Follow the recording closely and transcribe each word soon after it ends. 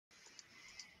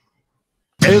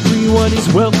Everyone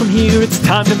is welcome here, it's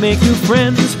time to make new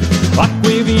friends.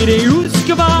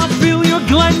 Fill your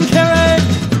Glencairn.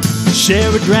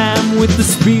 Share a dram with the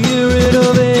spirit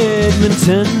of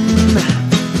Edmonton.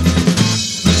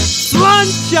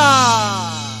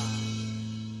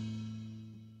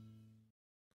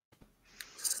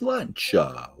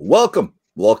 Slancha.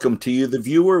 Welcome to you, the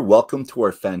viewer. Welcome to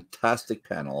our fantastic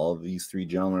panel. All of these three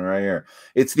gentlemen right here.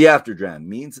 It's the after dram.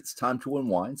 Means it's time to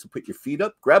unwind. So put your feet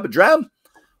up, grab a dram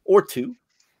or two.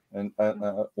 And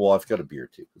well, I've got a beer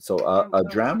too. So a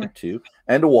dram or two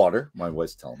and a water. My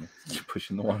wife's telling me you're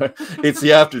pushing the water. It's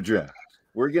the after dram.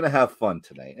 We're gonna have fun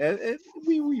tonight, and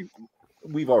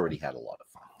we've already had a lot of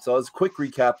fun. So as a quick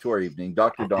recap to our evening,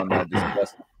 Dr. Don and I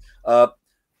discussed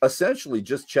essentially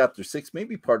just chapter 6,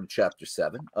 maybe part of chapter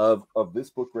 7 of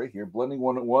this book right here, Blending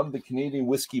 101, the Canadian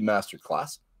Whiskey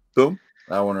Masterclass. Boom,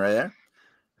 that one right there.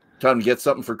 Time to get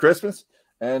something for Christmas.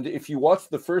 And if you watch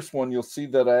the first one, you'll see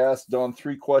that I asked Don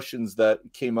 3 questions that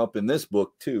came up in this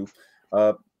book too,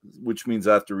 which means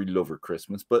I have to read it over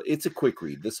Christmas. But it's a quick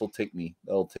read. That'll take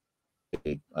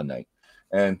a night,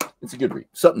 and it's a good read.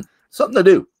 Something to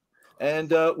do. And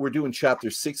we're doing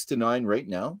chapters 6 to 9 right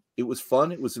now. It was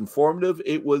fun. It was informative.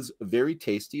 It was very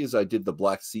tasty as I did the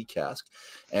Black Sea cask.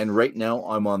 And right now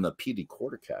I'm on the peated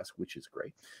quarter cask, which is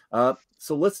great.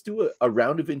 So let's do a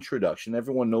round of introduction.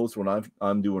 Everyone knows what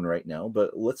I'm doing right now.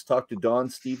 But let's talk to Don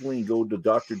Steveley and go to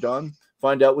Dr. Don.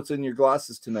 Find out what's in your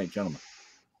glasses tonight, gentlemen.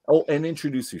 Oh, and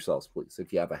introduce yourselves, please,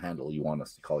 if you have a handle you want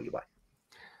us to call you by.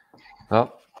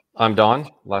 Well, I'm Don,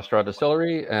 Last Straw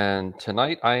Distillery. And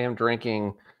tonight I am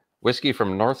drinking whiskey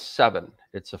from North 7.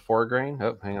 It's a 4-grain.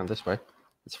 Oh, hang on this way.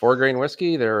 It's 4-grain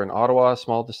whiskey. They're an Ottawa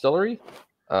small distillery.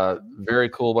 Very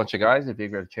cool bunch of guys. If you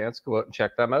get a chance, go out and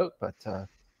check them out. But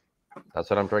that's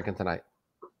what I'm drinking tonight.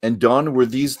 And Don, were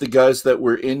these the guys that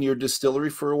were in your distillery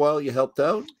for a while? You helped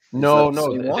out? No.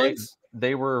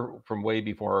 They were from way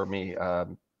before me.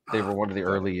 They were one of the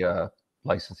early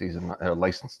licensees and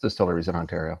licensed distilleries in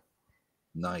Ontario.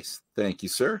 Nice. Thank you,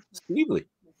 sir. Steveley.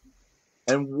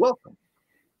 And welcome.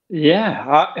 Yeah.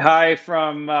 Hi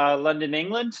from London,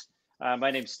 England.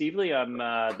 My name's Steveley. I'm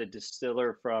the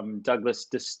distiller from Douglas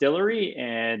Distillery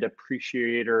and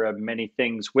appreciator of many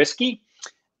things whiskey.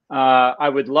 I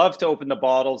would love to open the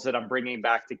bottles that I'm bringing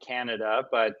back to Canada,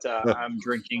 but I'm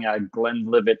drinking a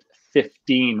Glenlivet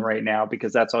 15 right now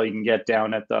because that's all you can get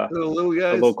down at the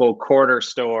local corner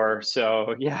store.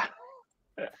 So, yeah.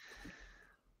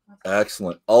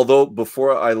 Excellent. Although,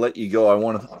 before I let you go, I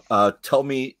want to tell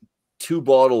me 2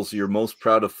 bottles you're most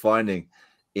proud of finding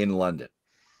in London.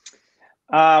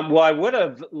 Well, I would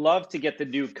have loved to get the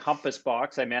new Compass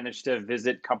box. I managed to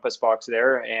visit Compass box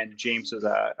there, and James was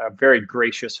a very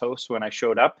gracious host when I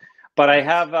showed up. But I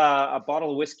have a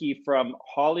bottle of whiskey from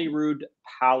Holyrood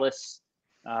Palace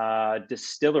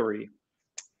Distillery,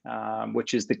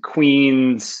 which is the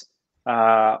Queen's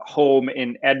home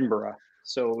in Edinburgh.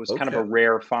 So it was kind of a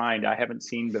rare find I haven't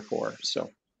seen before. So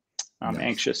I'm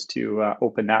anxious to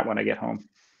open that when I get home.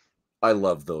 I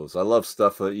love those. I love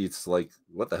stuff that it's like,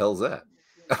 what the hell is that?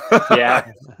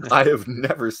 Yeah. I have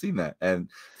never seen that. And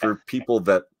for people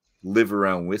that live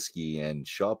around whiskey and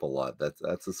shop a lot,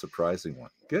 that's a surprising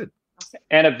one. Good.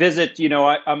 And a visit,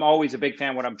 I'm always a big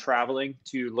fan when I'm traveling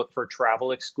to look for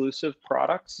travel exclusive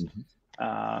products.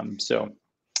 Mm-hmm. So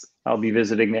I'll be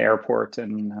visiting the airport,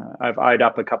 and I've eyed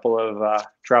up a couple of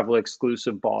travel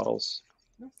exclusive bottles.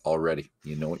 Already,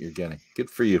 you know what you're getting. Good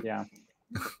for you. Yeah.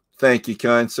 Thank you,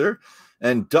 kind sir.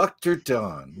 And Dr.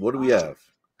 Don, what do we have?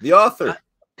 The author.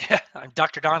 I'm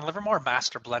Dr. Don Livermore,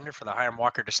 master blender for the Hiram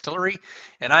Walker Distillery,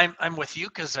 and I'm with you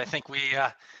because I think we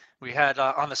had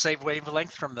on the same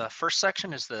wavelength from the first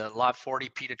section is the Lot 40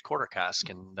 peated quarter cask,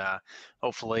 and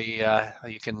hopefully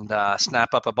you can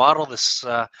snap up a bottle this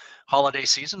holiday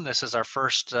season. This is our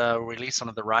first release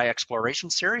on the Rye Exploration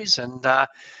Series, and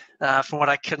from what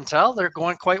I can tell, they're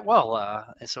going quite well.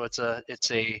 So it's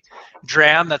a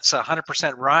dram that's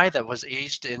 100% rye that was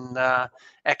aged in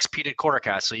ex-peated quarter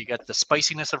cask. So you get the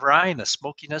spiciness of rye and the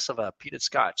smokiness of a peated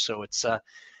Scotch. So it's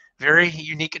very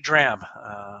unique dram,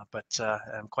 but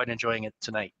I'm quite enjoying it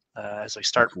tonight as I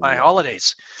start my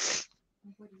holidays.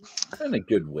 And a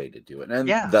good way to do it. And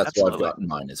yeah, that's absolutely. what I've got in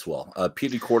mind as well.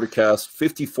 Peated quarter cask,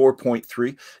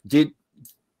 54.3.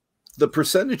 The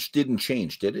percentage didn't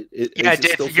change, did it? Yeah, it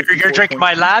did. You're drinking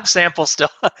my lab sample still.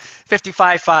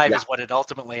 55.5 is what it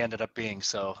ultimately ended up being.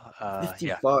 So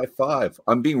 55.5.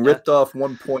 I'm being ripped off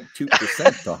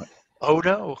 1.2% on it. Oh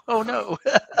no! Oh no!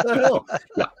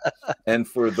 Yeah. And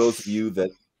for those of you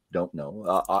that don't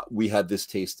know, we had this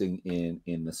tasting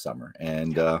in the summer,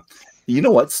 and you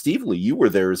know what, Steveley, you were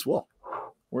there as well.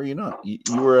 Were you not? You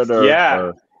were at our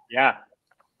yeah.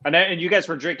 And you guys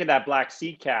were drinking that Black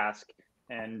Sea cask,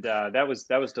 and that was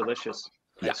delicious.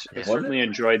 Yeah, I certainly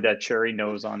enjoyed that cherry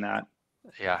nose on that.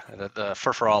 Yeah, the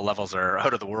furfural levels are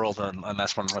out of the world on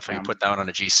this one. If you put down on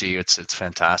a GC, it's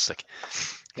fantastic.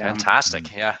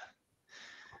 Fantastic, yeah.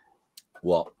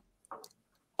 Well,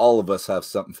 all of us have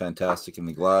something fantastic in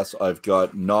the glass. I've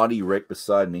got Naughty right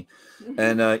beside me.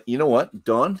 And you know what,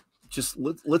 Don? Just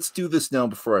let's do this now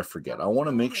before I forget. I want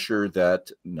to make sure that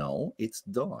no, it's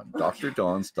Don. Dr.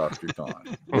 Don's Dr.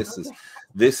 Don.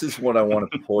 This is what I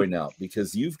want to point out,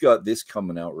 because you've got this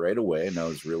coming out right away, and I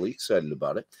was really excited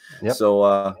about it. Yep.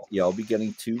 So yeah, I'll be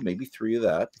getting 2, maybe 3 of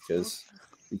that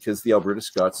because the Alberta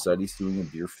Scotch Society's doing a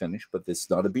beer finish, but this is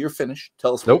not a beer finish.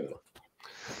 Tell us. Nope.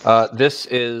 This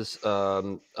is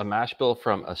a mash bill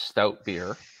from a stout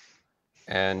beer.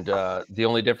 And the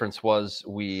only difference was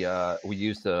we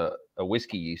used a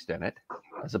whiskey yeast in it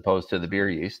as opposed to the beer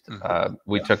yeast.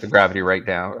 We took the gravity right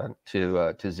down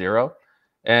to 0,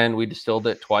 and we distilled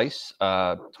it twice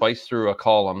through a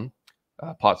column,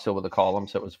 pot still with a column,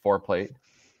 so it was 4-plate.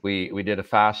 We did a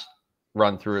fast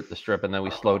run through it, the strip, and then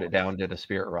we slowed it down, did a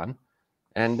spirit run,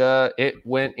 and it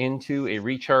went into a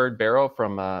recharred barrel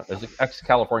from there's an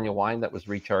ex-California wine that was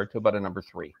recharred to about a number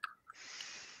 3.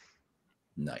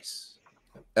 Nice.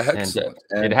 Excellent.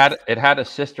 And it had a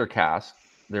sister cask.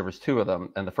 There was 2 of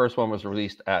them, and the first one was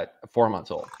released at 4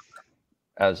 months old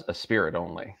as a spirit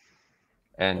only,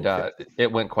 and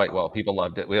it went quite well. People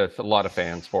loved it. We had a lot of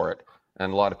fans for it,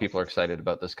 and a lot of people are excited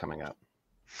about this coming up.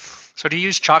 So do you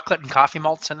use chocolate and coffee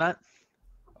malts in that?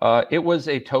 It was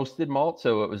a toasted malt,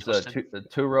 so it was a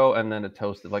 2-row and then a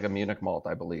toasted, like a Munich malt,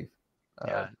 I believe.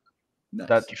 Yeah.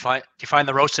 Nice. Do you find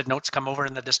the roasted notes come over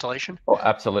in the distillation? Oh,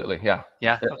 absolutely, yeah.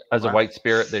 Yeah. As a white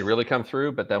spirit, they really come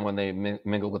through, but then when they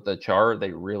mingle with the char,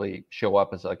 they really show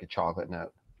up as like a chocolate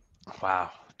note.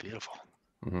 Wow, beautiful.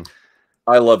 Mm-hmm.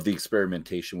 I love the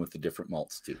experimentation with the different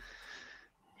malts too.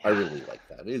 I really like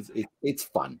that. It's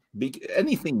fun.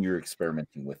 Anything you're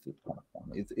experimenting with is kind of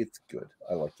fun. It's good.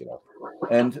 I like it all.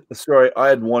 And sorry, I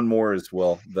had one more as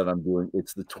well that I'm doing.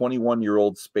 It's the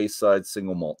 21-year-old Speyside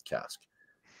single malt cask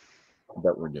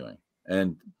that we're doing.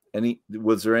 And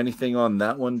was there anything on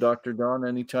that one, Dr. Don,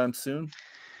 anytime soon?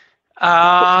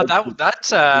 That's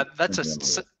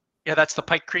the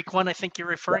Pike Creek one I think you're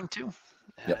referring to.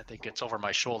 Yep. I think it's over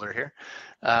my shoulder here.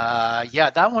 Yeah,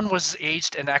 that one was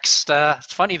aged in X.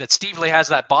 It's funny that Steve Lee has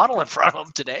that bottle in front of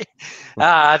him today.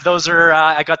 Those are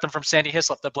I got them from Sandy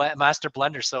Hislop, the master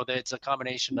blender. So it's a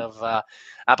combination of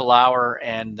Abelauer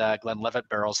and Glenlivet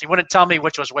barrels. He wouldn't tell me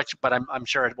which was which, but I'm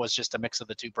sure it was just a mix of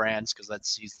the 2 brands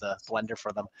because he's the blender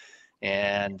for them.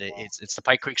 And it's the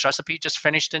Pike Creek recipe, just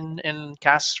finished in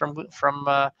casks from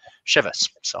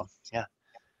Chivas. So yeah.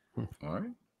 All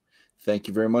right. Thank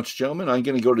you very much, gentlemen. I'm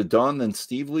going to go to Don, then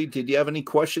Steve Lee. Did you have any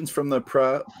questions from the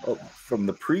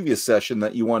previous session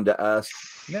that you wanted to ask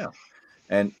now?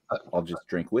 And I'll just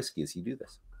drink whiskey as you do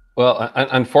this. Well,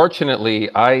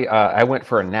 unfortunately, I went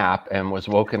for a nap and was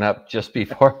woken up just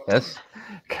before this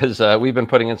because we've been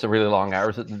putting in some really long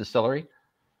hours at the distillery.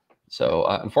 So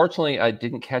unfortunately, I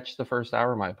didn't catch the first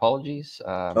hour. My apologies.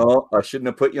 Oh, I shouldn't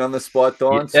have put you on the spot,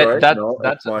 Don. Sorry.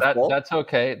 That's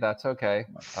okay. That's okay.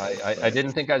 I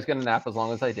didn't think I was going to nap as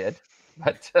long as I did.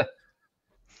 But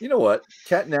you know what?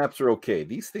 Cat naps are okay.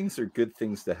 These things are good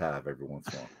things to have every once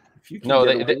in a while. If you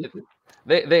can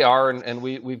they are, and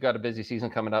we've got a busy season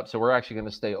coming up. So we're actually going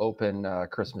to stay open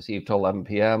Christmas Eve till 11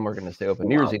 p.m. We're going to stay open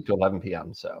New Year's Eve till 11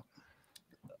 p.m. So.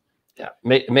 Yeah,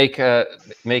 make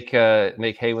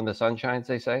hay when the sun shines,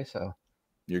 they say. So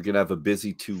you're gonna have a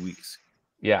busy 2 weeks.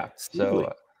 Yeah.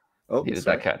 So needed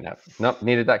that cat nap. Nope,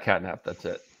 needed that cat nap. That's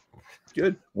it.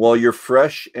 Good. Well, you're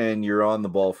fresh and you're on the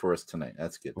ball for us tonight.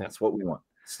 That's good. Yeah. That's what we want.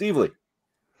 Steve Lee.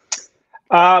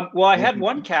 Well, I had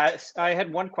one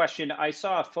question. I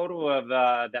saw a photo of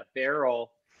that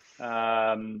barrel, the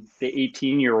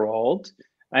 18-year-old.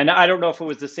 And I don't know if it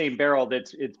was the same barrel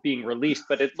that's being released,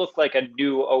 but it looked like a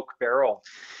new oak barrel.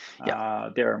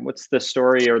 There. What's the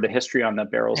story or the history on the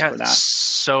barrels for that?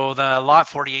 So the Lot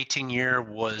 40 18-year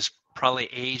was probably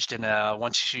aged in a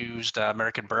once used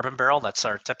American bourbon barrel. That's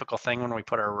our typical thing when we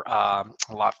put our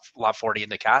Lot 40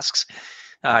 into casks.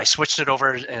 I switched it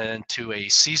over into a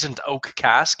seasoned oak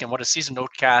cask, and what a seasoned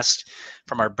oak cask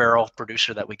from our barrel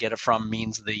producer that we get it from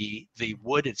means the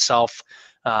wood itself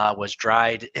was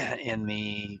dried in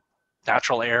the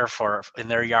natural air in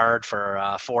their yard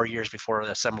for 4 years before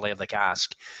the assembly of the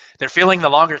cask. Their feeling, the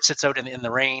longer it sits out in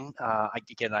the rain,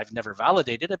 again, I've never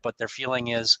validated it, but their feeling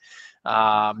is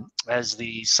as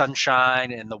the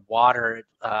sunshine and the water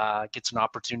gets an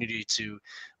opportunity to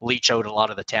leach out a lot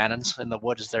of the tannins in the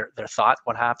wood is their thought,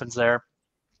 what happens there.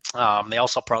 They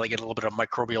also probably get a little bit of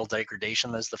microbial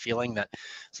degradation, is the feeling that,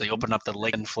 so they open up the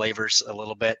ligand flavors a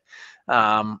little bit.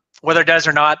 Whether it does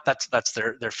or not, that's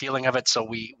their feeling of it. So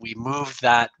we moved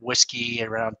that whiskey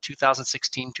around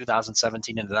 2016,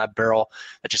 2017 into that barrel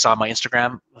that you saw on my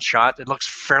Instagram shot. It looks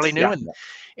fairly new,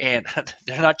 and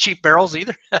they're not cheap barrels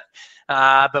either.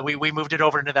 But we moved it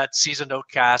over into that seasoned oak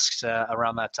casks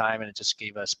around that time, and it just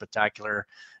gave a spectacular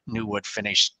new wood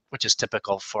finish, which is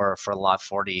typical for a Lot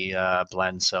 40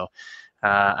 blend. So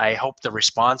I hope the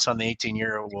response on the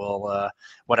 18-year will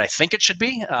what I think it should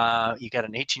be. You got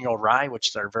an 18-year-old rye,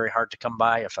 which are very hard to come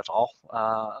by, if at all.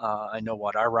 I know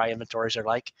what our rye inventories are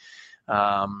like.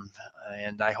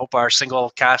 And I hope our single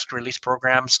cask release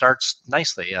program starts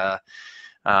nicely.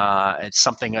 It's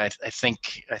something I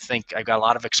think I've got a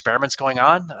lot of experiments going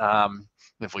on.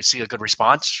 If we see a good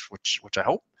response, which I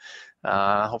hope,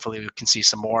 hopefully we can see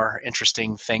some more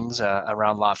interesting things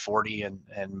around Lot 40 and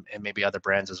maybe other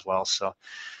brands as well. So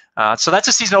that's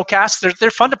a seasonal cask.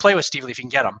 They're fun to play with, Steve, if you can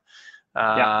get them.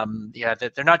 Yeah,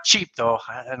 they're not cheap though.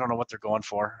 I don't know what they're going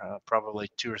for. Probably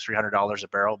 $200 or $300 a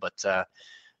barrel, but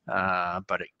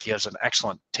it gives an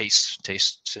excellent taste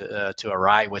to a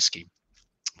rye whiskey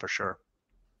for sure.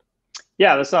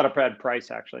 Yeah, that's not a bad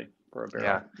price actually for a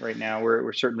barrel. Right now,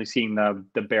 we're certainly seeing the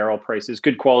barrel prices,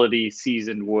 good quality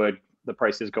seasoned wood. The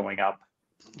price is going up.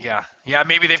 Yeah.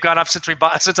 Maybe they've gone up since I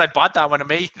bought that one.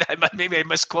 Maybe I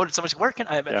misquoted somebody. Where can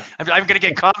I'm going to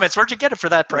get comments. Where'd you get it for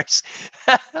that price?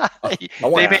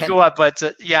 They may go up, but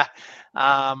yeah.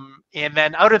 And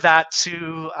then out of that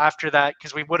to after that,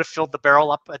 because we would have filled the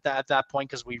barrel up at that point,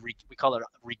 because we call it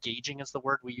regaging is the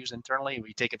word we use internally.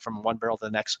 We take it from one barrel to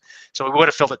the next. So we would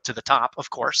have filled it to the top, of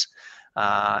course.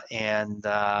 And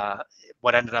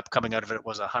what ended up coming out of it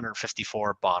was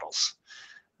 154 bottles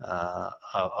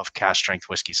of cask strength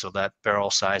whiskey. So that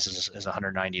barrel size is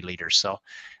 190 liters. So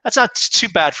that's not too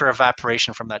bad for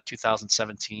evaporation from that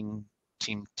 2017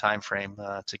 time frame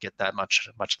to get that much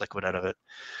liquid out of it.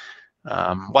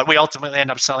 What we ultimately end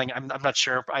up selling, I'm not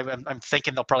sure. I'm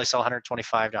thinking they'll probably sell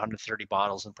 125 to 130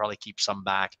 bottles and probably keep some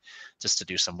back just to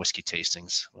do some whiskey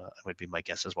tastings. Would be my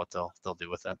guess is what they'll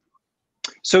do with it.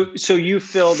 So you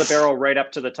fill the barrel right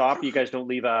up to the top. You guys don't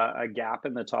leave a gap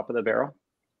in the top of the barrel?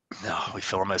 No, we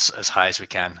fill them as high as we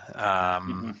can.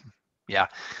 Yeah.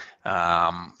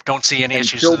 Don't see any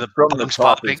issues with the bungs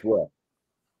popping. Well.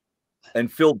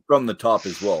 And filled from the top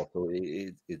as well. So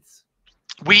it's.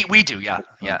 We do, yeah.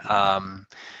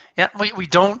 We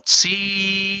don't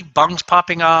see bungs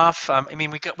popping off. I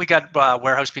mean, we got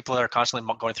warehouse people that are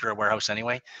constantly going through our warehouse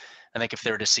anyway. I think if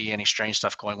they were to see any strange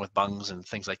stuff going with bungs and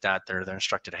things like that, they're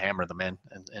instructed to hammer them in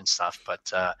and stuff. But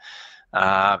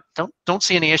don't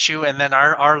see any issue. And then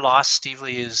our loss, Steve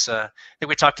Lee, is I think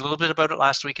we talked a little bit about it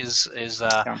last week. And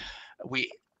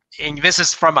this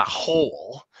is from a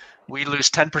whole. We lose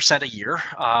 10% a year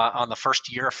on the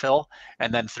first year of fill,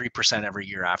 and then 3% every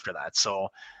year after that. So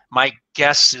my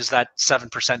guess is that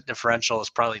 7% differential is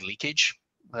probably leakage,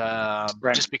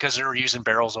 just because they're using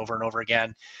barrels over and over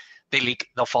again. They leak,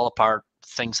 they'll fall apart,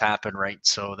 things happen, right?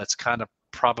 So that's kind of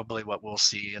probably what we'll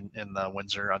see in the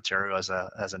Windsor, Ontario as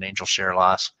an angel share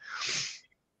loss.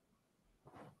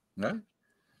 All right.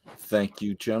 Thank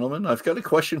you, gentlemen. I've got a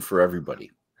question for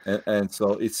everybody. And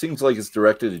so it seems like it's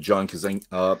directed to John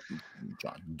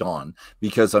Don,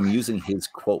 because I'm using his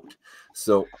quote.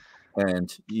 So,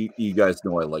 and you guys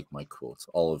know I like my quotes.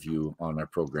 All of you on our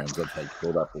programs, I've had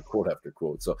quote after quote after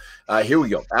quote. So here we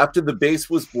go. After the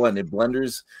base was blended,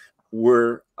 blenders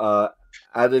were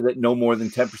added at no more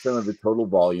than 10% of the total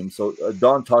volume. So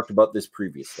Don talked about this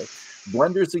previously.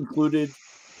 Blenders included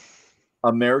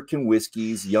American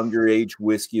whiskeys, younger age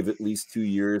whiskey of at least 2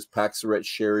 years, Paxaret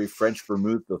sherry, French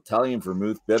vermouth, Italian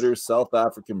vermouth, bitters, South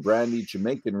African brandy,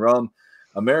 Jamaican rum,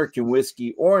 American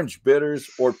whiskey, orange bitters,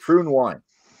 or prune wine.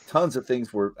 Tons of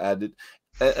things were added,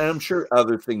 and I'm sure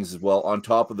other things as well, on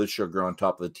top of the sugar, on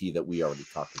top of the tea that we already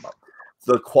talked about.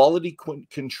 The quality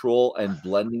control and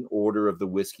blending order of the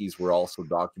whiskeys were also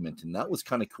documented, and that was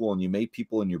kind of cool. And you made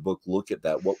people in your book look at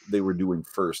that, what they were doing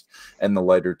first, and the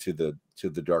lighter to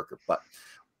the darker. But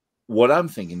what I'm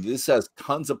thinking, this has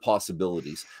tons of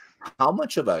possibilities. How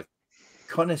much of a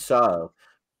connoisseur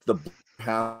the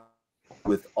have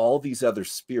with all these other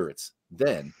spirits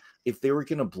then, if they were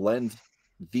going to blend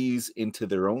these into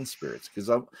their own spirits?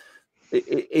 Because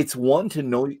it's one to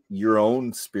know your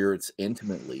own spirits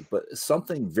intimately, but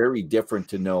something very different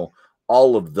to know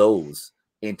all of those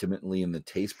intimately in the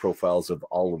taste profiles of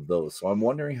all of those. So I'm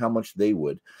wondering how much they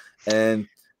would. And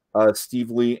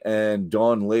Steve Lee and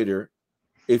Don later,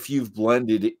 if you've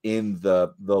blended in the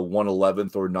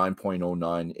 1/11th or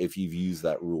 9.09, if you've used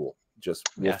that rule,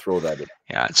 we'll throw that in.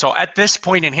 Yeah. So at this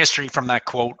point in history, from that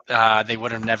quote, they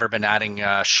would have never been adding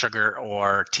sugar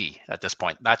or tea at this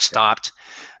point. That stopped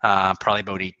probably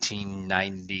about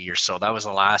 1890 or so. That was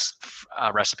the last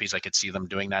recipes I could see them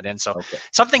doing that in. So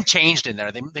something changed in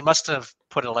there. They must have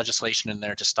put a legislation in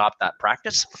there to stop that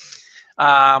practice.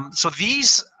 So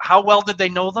these, how well did they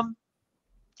know them?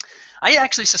 I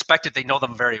actually suspected they know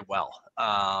them very well.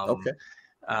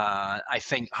 I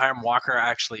think Hiram Walker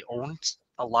actually owns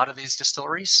a lot of these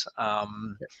distilleries.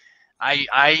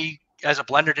 I as a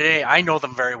blender today, I know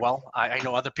them very well. I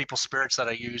know other people's spirits that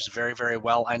I use very, very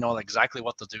well. I know exactly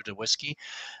what they'll do to whiskey.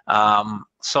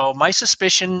 So my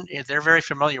suspicion, they're very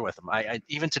familiar with them. I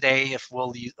even today, if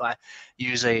we'll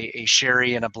use a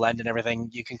sherry and a blend and everything,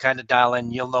 you can kind of dial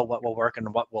in. You'll know what will work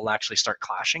and what will actually start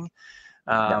clashing.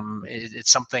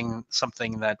 It's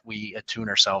something that we attune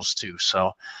ourselves to.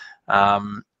 So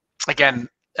again,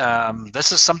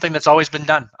 this is something that's always been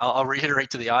done. I'll reiterate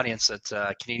to the audience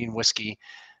that Canadian whiskey,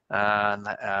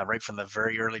 right from the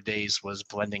very early days, was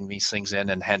blending these things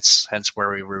in, and hence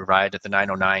where we arrived at the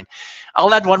 909.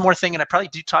 I'll add one more thing, and I probably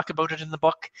do talk about it in the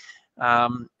book.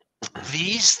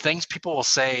 These things, people will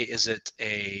say, is it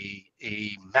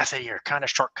a method you're kind of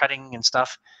shortcutting and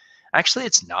stuff? Actually,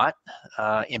 it's not,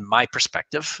 in my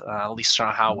perspective, at least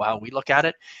how we look at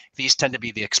it. These tend to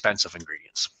be the expensive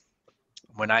ingredients.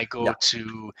 When I go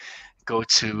to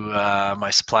my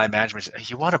supply management,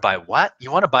 you want to buy what?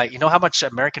 You want to buy, you know how much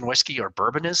American whiskey or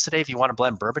bourbon is today? If you want to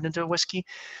blend bourbon into a whiskey,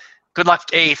 good luck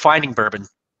finding bourbon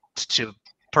to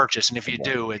purchase. And if you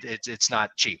do, it's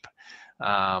not cheap.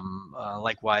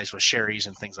 Likewise with sherries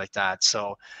and things like that.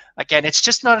 So again, it's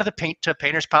just not the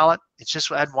painter's palette. It's just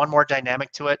add one more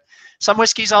dynamic to it. Some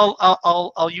whiskeys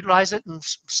I'll utilize it, and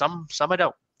some I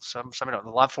don't. Some I don't.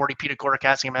 The Lot 40 peated quarter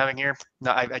casting I'm having here.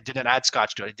 No, I didn't add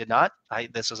Scotch to it. I did not.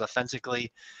 This is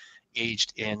authentically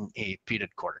aged in a peated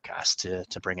quarter cask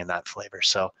to bring in that flavor.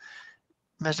 So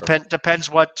it depends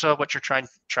what you're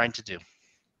trying to do.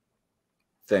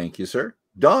 Thank you, sir.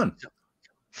 Don.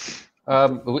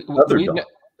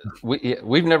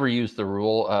 We've never used the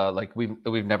rule. Like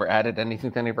we've never added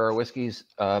anything to any of our whiskeys,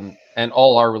 and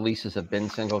all our releases have been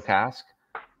single cask.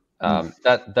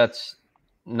 That's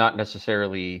not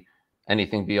necessarily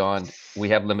anything beyond. We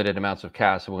have limited amounts of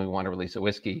cask, so when we want to release a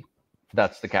whiskey,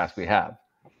 that's the cask we have.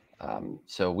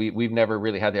 So we've never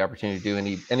really had the opportunity to do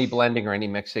any blending or any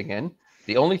mixing in.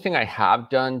 The only thing I have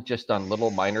done, just on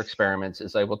little minor experiments,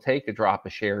 is I will take a drop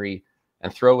of sherry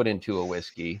and throw it into a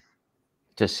whiskey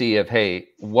to see if, hey,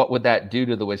 what would that do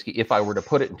to the whiskey if I were to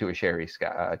put it into a sherry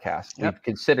cask? We've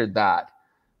considered that.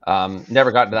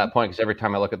 Never gotten to that point, because every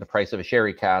time I look at the price of a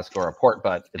sherry cask or a port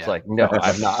butt, it's like, no,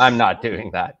 I'm not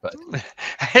doing that. But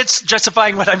it's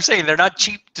justifying what I'm saying. They're not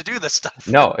cheap to do this stuff.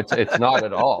 No, it's not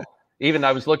at all. Even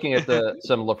I was looking at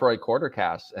some Lefroy quarter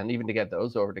casks, and even to get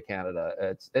those over to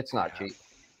Canada, it's not cheap.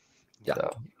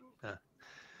 So.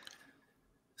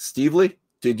 Steve Lee,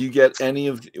 did you get any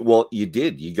of? Well, you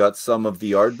did. You got some of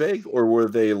the Ardbeg, or were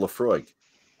they Lefroy?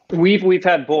 We've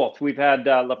had both. We've had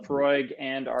Lefroy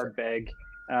and Ardbeg.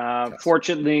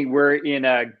 Fortunately, we're in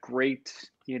a great,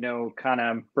 kind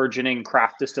of burgeoning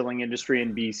craft distilling industry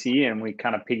in BC, and we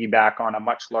kind of piggyback on a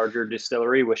much larger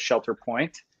distillery with Shelter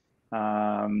Point.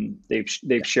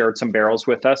 They've shared some barrels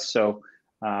with us, so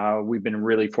we've been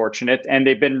really fortunate, and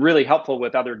they've been really helpful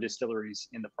with other distilleries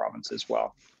in the province as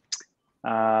well.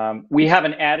 We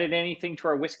haven't added anything to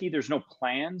our whiskey. There's no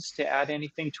plans to add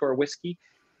anything to our whiskey.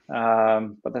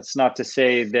 But that's not to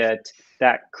say that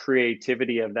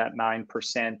creativity of that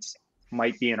 9%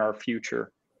 might be in our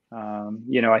future.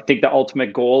 I think the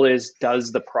ultimate goal is,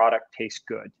 does the product taste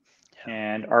good?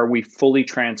 And are we fully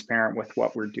transparent with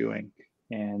what we're doing?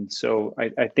 And so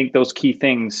I think those key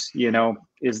things,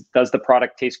 is, does the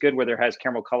product taste good, whether it has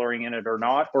caramel coloring in it or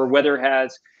not, or whether it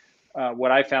has,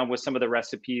 what I found with some of the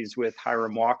recipes with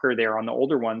Hiram Walker there on the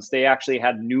older ones, they actually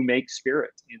had new make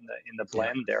spirit in the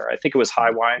blend there. I think it was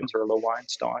high wines or low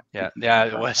wines, Don. Yeah,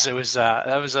 it was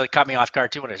that caught me off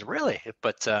guard too when I was really,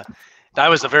 but that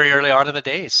was the very early on in the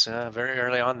days. Very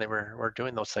early on, they were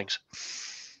doing those things.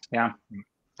 Yeah.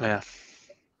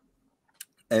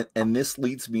 And this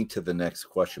leads me to the next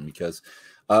question, because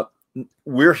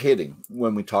we're hitting,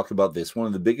 when we talk about this, one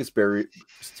of the biggest barriers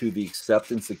to the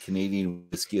acceptance of Canadian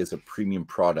whiskey as a premium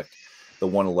product, the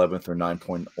 1/11th or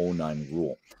 9.09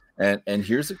 rule. And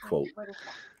here's a quote.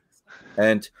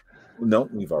 And no,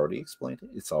 we've already explained it.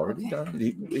 It's already done.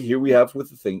 Here we have with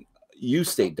the thing. You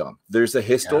state, Don, there's a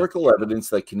historical evidence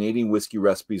that Canadian whiskey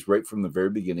recipes right from the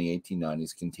very beginning,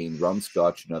 1890s, contain rum,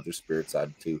 Scotch, and other spirits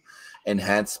added to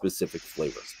enhance specific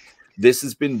flavors. This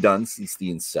has been done since the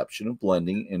inception of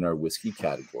blending in our whiskey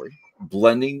category.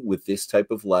 blending with this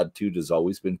type of latitude has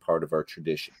always been part of our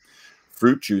tradition.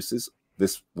 Fruit juices,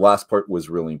 this last part was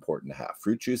really important to have.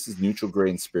 Fruit juices, neutral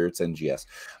grain spirits, NGS,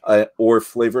 or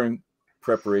flavoring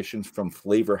preparations from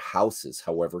flavor houses,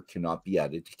 however, cannot be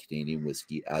added to Canadian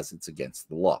whiskey as it's against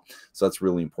the law. So that's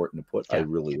really important to put. I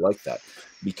really like that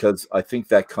because I think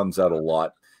that comes out a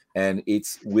lot. And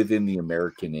it's within the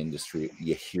American industry.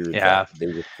 You hear that. They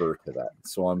refer to that.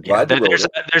 So I'm glad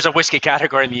there's a whiskey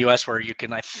category in the U.S. where you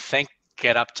can, I think,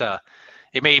 get up to,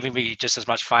 it may even be just as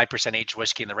much 5% aged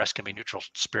whiskey and the rest can be neutral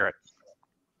spirit.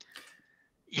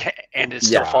 Yeah, and it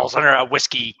still falls under a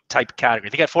whiskey type category.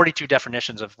 They got 42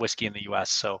 definitions of whiskey in the U.S.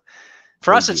 So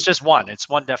for us, it's just one. It's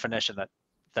one definition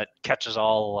that catches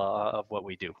all of what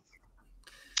we do.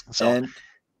 So.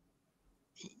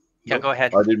 Go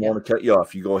ahead. I didn't want to cut you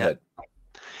off. You go ahead.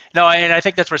 No, and I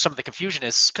think that's where some of the confusion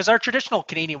is, because our traditional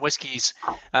Canadian whiskeys,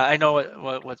 I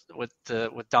know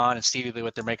with Don and Stevie,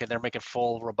 what they're making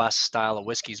full, robust style of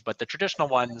whiskeys, but the traditional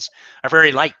ones are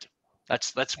very light.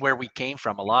 That's where we came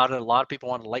from. A lot of people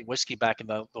wanted light whiskey back in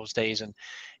those days,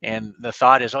 and the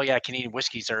thought is, oh yeah, Canadian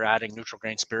whiskeys are adding neutral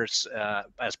grain spirits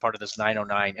as part of this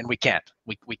 909, and we can't.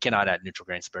 We cannot add neutral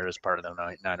grain spirit as part of the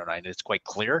 909. It's quite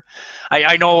clear.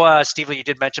 I know, Steve, you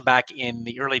did mention back in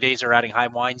the early days they're adding high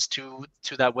wines to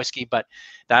that whiskey, but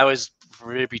that was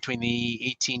really between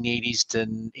the 1880s to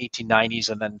 1890s,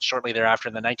 and then shortly thereafter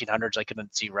in the 1900s, I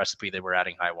couldn't see a recipe they were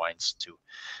adding high wines to.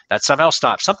 That somehow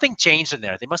stopped. Something changed in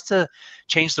there. They must have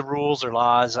changed the rules or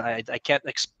laws. I can't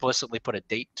explicitly put a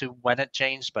date to when it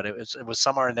changed, but it was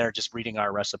somewhere in there just reading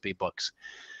our recipe books.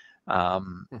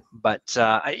 But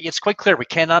it's quite clear we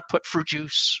cannot put fruit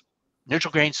juice,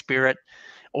 neutral grain spirit,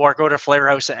 or go to a flavor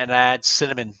house and add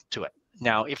cinnamon to it.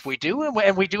 Now, if we do,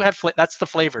 and we do have, that's the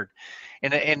flavored.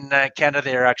 In Canada,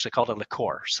 they're actually called a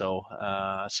liqueur. So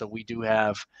we do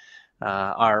have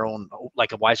our own,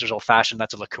 like a Weiser's Old Fashioned.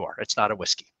 That's a liqueur. It's not a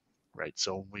whiskey, right?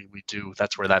 So we do.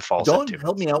 That's where that falls into.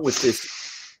 Help me out with this.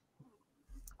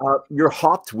 Your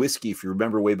hopped whiskey, if you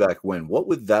remember way back when, what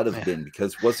would that have been?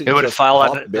 Because was it would have fallen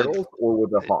on barrels or with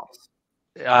the hops?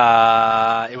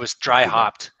 It was dry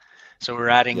hopped. So we're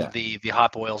adding the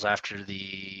hop oils after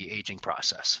the aging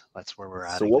process. That's where we're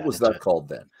adding. So what was that called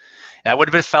then? That would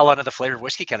have been fell under the flavored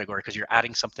whiskey category because you're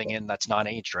adding something in that's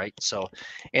non-aged, right? So,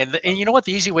 and you know what?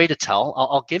 The easy way to tell,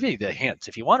 I'll give you the hint.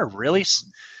 If you want to really,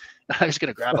 I was going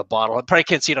to grab a bottle. I probably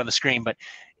can't see it on the screen, but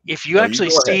if you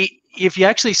actually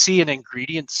see an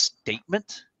ingredient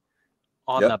statement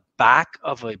on the back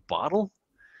of a bottle,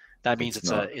 that means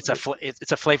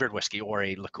it's a flavored whiskey or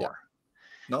a liqueur. Yeah.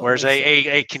 No, whereas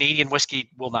a Canadian whiskey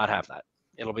will not have that.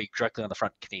 It'll be directly on the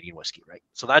front, Canadian whiskey, right?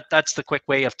 So that's the quick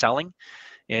way of telling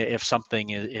if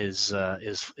something is a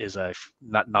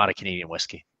not a Canadian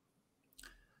whiskey.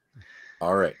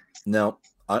 All right. Now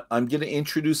I'm going to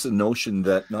introduce a notion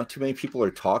that not too many people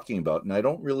are talking about, and I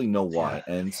don't really know why.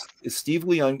 Yeah. And Steve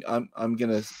Lee, I'm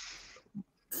going to,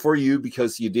 for you,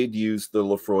 because you did use the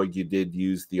Lefroy, you did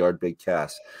use the Ardbeg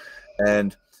cask,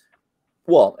 and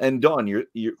Don,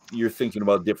 you're thinking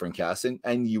about different casks,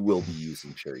 and you will be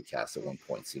using sherry casks at one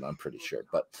point soon, I'm pretty sure.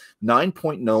 But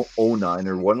 9.09 or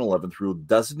 111th rule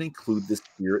doesn't include the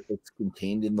spirit that's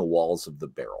contained in the walls of the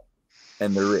barrel.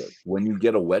 And there is. When you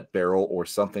get a wet barrel or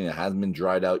something that hasn't been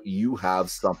dried out, you have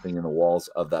something in the walls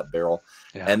of that barrel,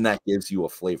 and that gives you a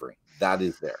flavoring. That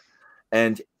is there.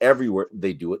 And everywhere,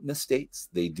 they do it in the States,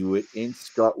 they do it in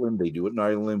Scotland, they do it in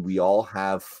Ireland. We all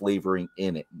have flavoring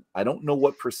in it. I don't know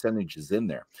what percentage is in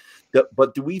there,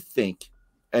 but do we think,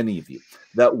 any of you,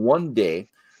 that one day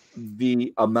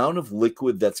the amount of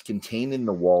liquid that's contained in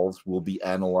the walls will be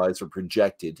analyzed or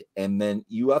projected, and then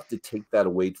you have to take that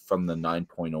away from the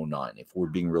 9.09 if we're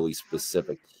being really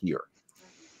specific here?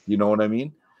 You know what I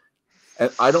mean?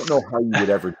 And I don't know how you would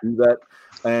ever do that.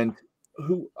 And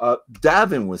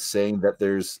Davin was saying that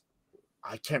there's,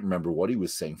 I can't remember what he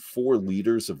was saying, 4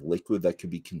 liters of liquid that could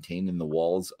be contained in the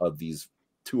walls of these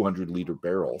 200-liter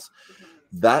barrels.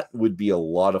 That would be a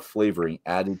lot of flavoring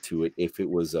added to it if it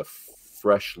was a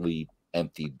freshly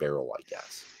emptied barrel, I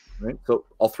guess. Right? So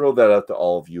I'll throw that out to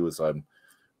all of you as I'm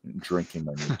drinking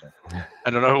my meat.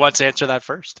 I don't know who wants to answer that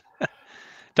first.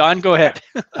 Don, go ahead.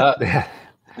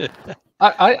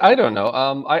 I don't know.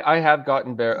 I have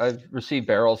gotten I've received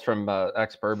barrels from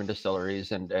ex-bourbon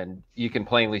distilleries, and you can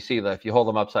plainly see that if you hold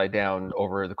them upside down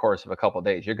over the course of a couple of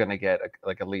days, you're going to get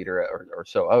like a liter or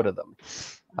so out of them.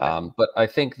 But I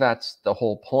think that's the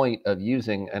whole point of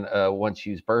using an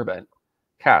once-used bourbon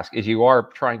cask, is you are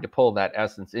trying to pull that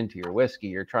essence into your whiskey.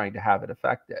 You're trying to have it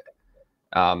affect it.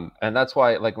 And that's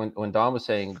why, like when Don was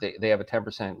saying they have a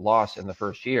 10% loss in the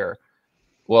first year,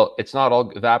 Well, it's not all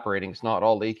evaporating. It's not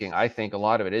all leaking. I think a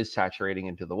lot of it is saturating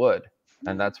into the wood.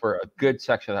 And that's where a good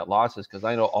section of that loss is, because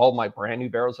I know all my brand new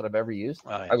barrels that I've ever used,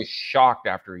 I was shocked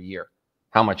after a year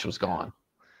how much was gone.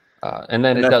 And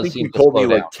then it does seem to slow down.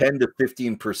 Like 10 to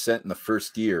 15% in the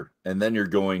first year, and then you're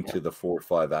going to the 4 or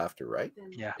 5 after, right?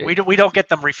 Yeah, we don't get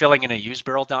them refilling in a used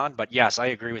barrel, Don. But yes, I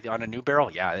agree with you on a new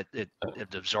barrel. Yeah, it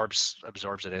absorbs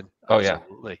it in. Oh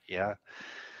absolutely. Yeah.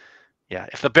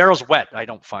 If the barrel's wet, I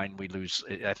don't find we lose.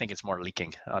 I think it's more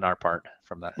leaking on our part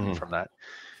from that. From that.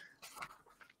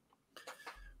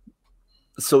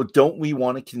 So don't we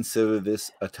want to consider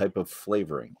this a type of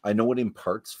flavoring? I know it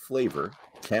imparts flavor.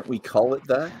 Can't we call it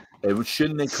that? And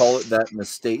shouldn't they call it that in the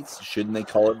States? Shouldn't they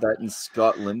call it that in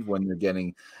Scotland when they're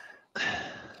getting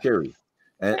sherry?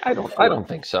 And I don't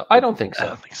think so. I don't think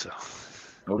so.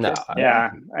 Okay. No. Yeah,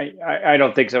 I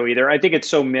don't think so either. I think it's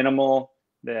so minimal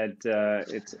that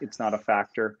it's not a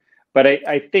factor. But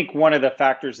I think one of the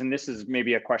factors, and this is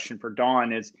maybe a question for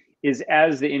Don, is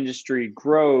as the industry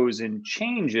grows and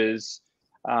changes,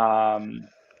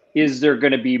 is there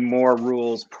going to be more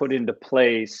rules put into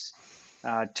place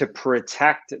to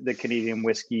protect the Canadian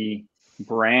whiskey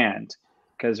brand?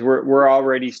 Because we're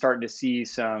already starting to see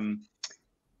some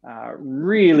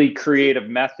really creative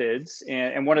methods,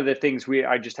 and one of the things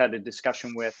I just had a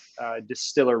discussion with a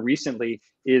distiller recently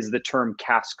is the term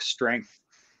cask strength.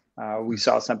 We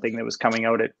saw something that was coming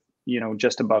out at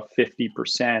just above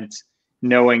 50%,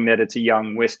 knowing that it's a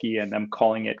young whiskey and them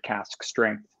calling it cask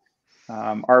strength.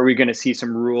 Are we going to see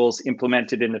some rules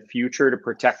implemented in the future to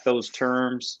protect those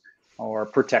terms or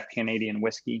protect Canadian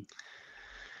whiskey?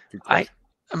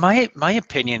 My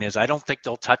opinion is I don't think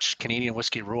they'll touch Canadian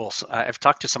whiskey rules. I've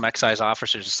talked to some excise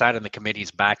officers who sat in the committees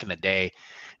back in the day,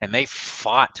 and they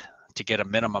fought to get a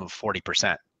minimum of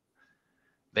 40%.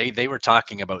 They were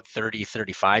talking about 30,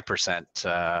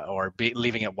 35%, or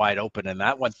leaving it wide open, and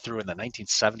that went through in the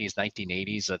 1970s,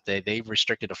 1980s. That they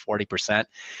restricted to 40%.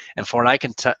 And from what I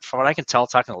can tell,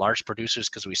 talking to large producers,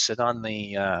 because we sit on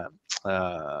the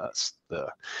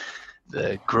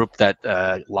group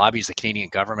that lobbies the Canadian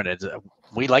government,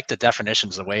 we like the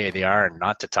definitions the way they are and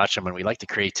not to touch them, and we like the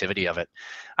creativity of it.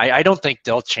 I don't think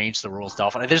they'll change the rules,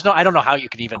 Dolphin. I don't know how you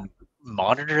can even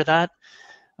monitor that.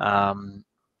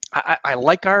 I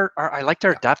like our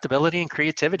adaptability and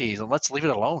creativity, and let's leave it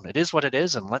alone. It is what it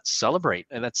is, and let's celebrate.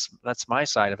 And that's my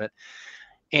side of it.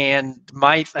 And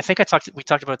I think we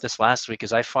talked about this last week,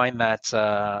 is I find that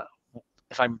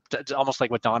if I'm almost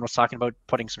like what Don was talking about,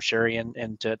 putting some sherry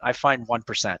into it, I find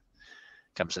 1%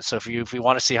 comes in. So if you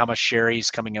want to see how much sherry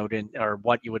is coming out in, or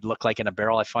what you would look like in a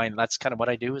barrel, I find that's kind of what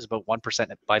I do, is about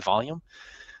 1% by volume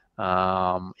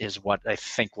is what I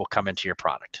think will come into your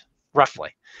product,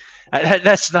 roughly.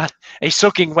 That's not a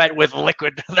soaking wet with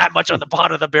liquid that much on the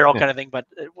bottom of the barrel kind of thing, but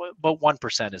about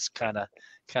 1% is kind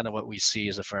of what we see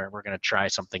as if we're going to try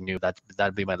something new.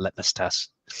 That'd be my litmus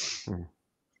test.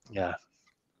 Yeah.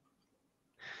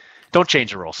 Don't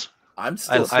change the rules. I'm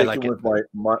still sticking with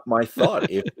my thought.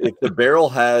 If the barrel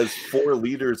has 4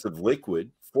 liters of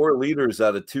liquid, 4 liters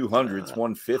out of 200 is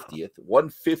 1/50th.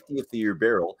 1/50th of your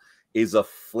barrel is a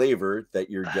flavor that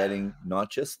you're getting, not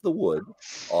just the wood,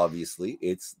 obviously,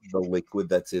 it's the liquid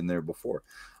that's in there before.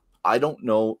 I don't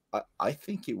know. I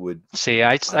think it would. See,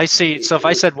 I see. So if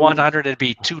I said 100, it'd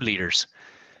be 2 liters,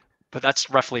 but that's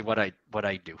roughly what I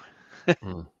do.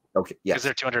 Okay. Yeah. Because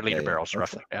they're 200-liter barrels,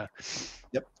 roughly. Yeah.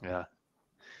 Yep. Yeah.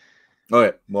 All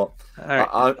right. Well, all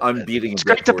right. I'm beating. It's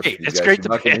great debate. It's great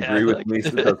debate. You're not going to agree with me. So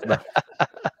it doesn't matter.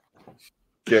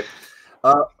 Okay.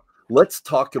 Let's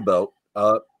talk about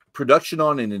production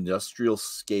on an industrial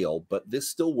scale, but this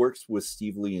still works with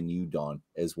Steve Lee and you, Don,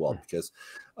 as well, because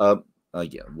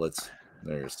again, let's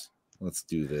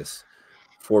do this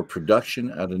for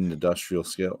production at an industrial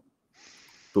scale.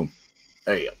 Boom.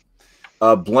 There you go.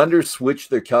 Blenders switch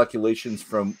their calculations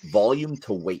from volume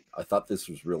to weight. I thought this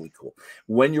was really cool.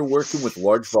 When you're working with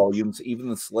large volumes, even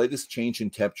the slightest change in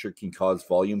temperature can cause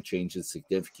volume changes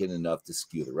significant enough to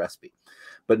skew the recipe.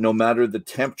 But no matter the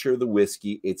temperature of the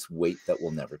whiskey, it's weight that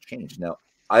will never change. Now,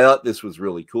 I thought this was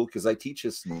really cool because I teach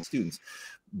this to my students,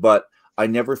 but I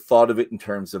never thought of it in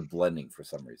terms of blending for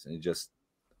some reason. It just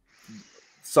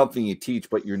something you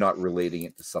teach, but you're not relating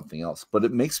it to something else. But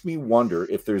it makes me wonder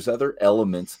if there's other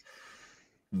elements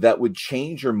that would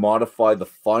change or modify the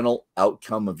final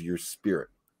outcome of your spirit,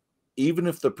 even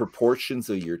if the proportions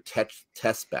of your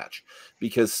test batch,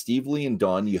 because Steve Lee and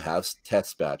Don, you have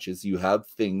test batches, you have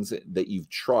things that you've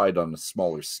tried on a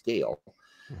smaller scale,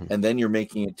 and then you're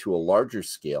making it to a larger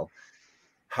scale.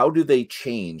 How do they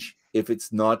change if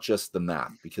it's not just the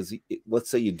math? Because let's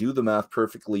say you do the math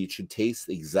perfectly, it should taste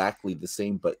exactly the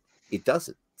same, but it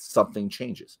doesn't. Something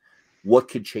changes. what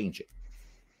could change it?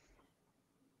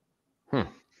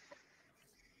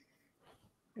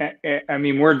 I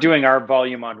mean, we're doing our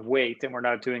volume on weight, and we're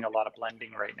not doing a lot of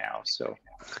blending right now. So,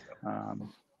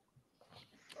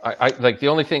 I like the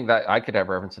only thing that I could have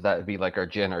reference to that would be like our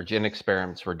gin. Our gin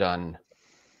experiments were done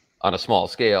on a small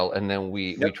scale, and then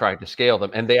we tried to scale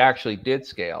them, and they actually did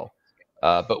scale,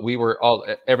 but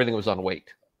everything was on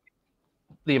weight.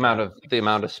 The amount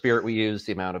of spirit we used,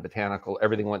 the amount of botanical,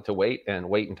 everything went to weight, and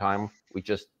weight and time we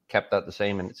just kept that the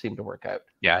same, and it seemed to work out.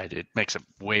 Yeah, it makes it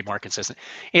way more consistent.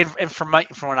 And from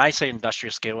when I say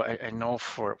industrial scale, I know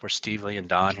for Steve Lee and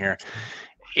Don here,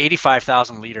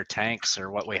 85,000 liter tanks are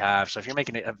what we have. So if you're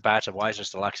making a batch of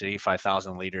Weiser's Deluxe at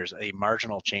 85,000 liters, a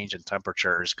marginal change in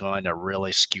temperature is going to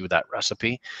really skew that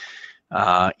recipe,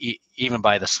 even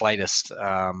by the slightest.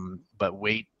 But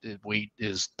weight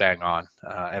is bang on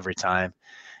every time.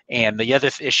 And the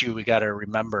other issue we got to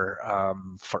remember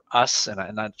for us, and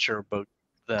I'm not sure about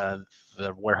the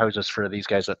warehouses for these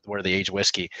guys where they age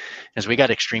whiskey, is we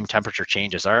got extreme temperature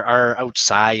changes. Our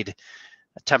outside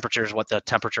temperature is what the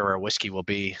temperature of our whiskey will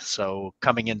be. So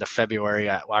coming into February,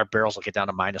 our barrels will get down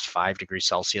to -5 degrees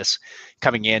Celsius.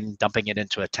 Coming in, dumping it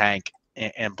into a tank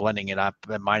and blending it up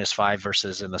at -5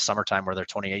 versus in the summertime where they're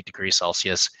 28 degrees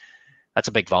Celsius. That's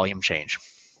a big volume change.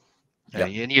 Yeah.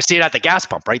 And you see it at the gas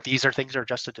pump, right? These are things that are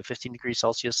adjusted to 15 degrees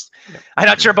Celsius. Yeah. I'm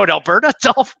not sure about Alberta,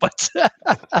 Dolph, but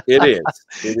it is.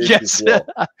 Yes, well.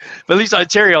 But at least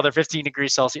Ontario, they're 15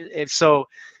 degrees Celsius. And so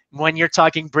when you're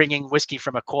talking bringing whiskey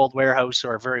from a cold warehouse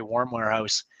or a very warm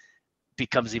warehouse,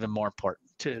 becomes even more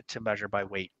important to measure by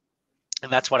weight.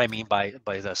 And that's what I mean by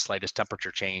the slightest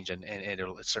temperature change, and it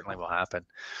certainly will happen.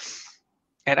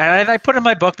 And I put in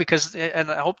my book because, and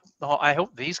I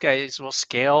hope these guys will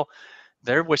scale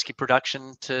their whiskey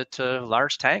production to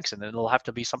large tanks, and it'll have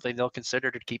to be something they'll consider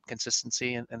to keep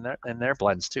consistency in their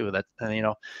blends too. That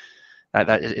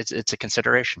that it's a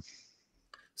consideration.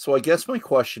 So I guess my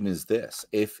question is this: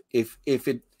 if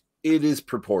it is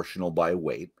proportional by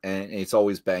weight and it's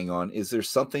always bang on, is there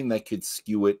something that could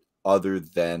skew it other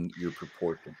than your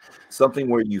proportion? Something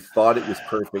where you thought it was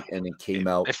perfect and it came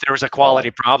out. If there was a quality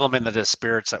problem in the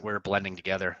spirits that we're blending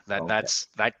together,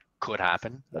 that could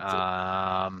happen.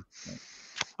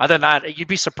 Other than that, you'd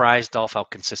be surprised, Dolph, how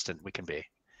consistent we can be.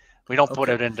 We don't put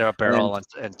it into a barrel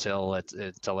until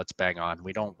it's bang on.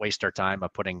 We don't waste our time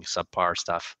of putting subpar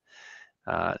stuff.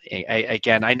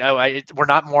 Again, I know we're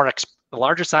not more the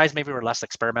larger size. Maybe we're less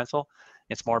experimental.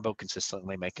 It's more about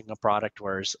consistently making a product.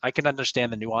 Whereas I can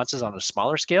understand the nuances on a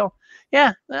smaller scale.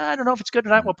 Yeah, I don't know if it's good or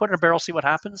not. We'll put it in a barrel, see what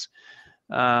happens.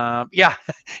 Yeah.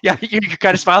 You're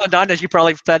kind of smiling, Don, as you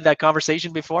probably had that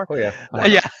conversation before. Oh yeah.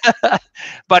 Yeah.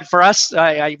 But for us,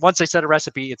 once I set a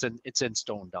recipe, it's in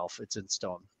stone, Dolph. It's in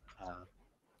stone.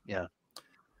 Yeah.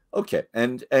 Okay,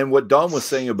 and what Don was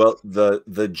saying about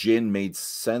the gin made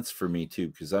sense for me too,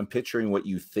 because I'm picturing what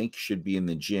you think should be in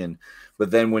the gin,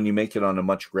 but then when you make it on a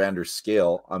much grander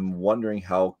scale, I'm wondering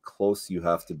how close you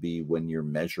have to be when you're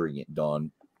measuring it,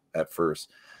 Don, at first.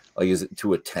 Like, is it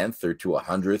to a 10th or to a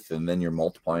 100th, and then you're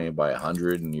multiplying it by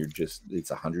 100, and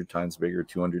it's 100 times bigger,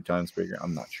 200 times bigger?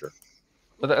 I'm not sure.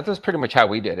 Well, that's pretty much how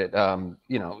we did it.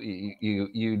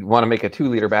 You want to make a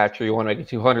 2-liter batch, or you want to make a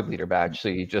 200-liter batch, so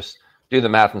you just do the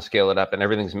math and scale it up, and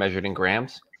everything's measured in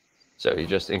grams. So you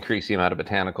just increase the amount of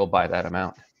botanical by that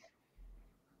amount.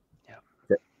 Yeah.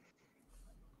 Okay.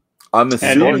 I'm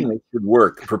assuming it should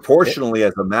work proportionally.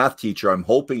 As a math teacher, I'm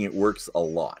hoping it works a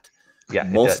lot. Yeah,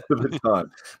 most of the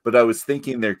time. But I was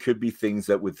thinking there could be things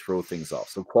that would throw things off.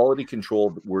 So quality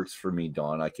control works for me,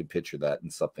 Don. I could picture that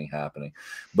and something happening.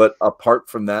 But apart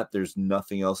from that, there's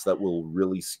nothing else that will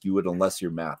really skew it unless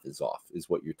your math is off, is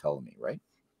what you're telling me, right?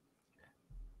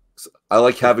 So I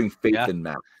like having faith in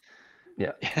math.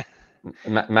 Yeah.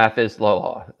 Math is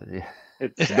law.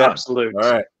 It's absolute. All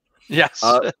right. Yes.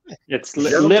 It's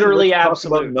literally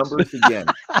absolute. Talk about numbers again.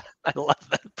 I love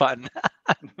that pun.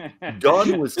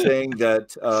 Don was saying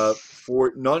that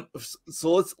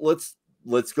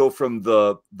let's go from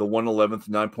the 1/11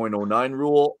 9.09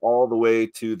 rule all the way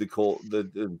to the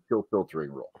chill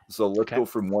filtering rule. So let's go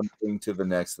from one thing to the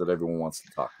next that everyone wants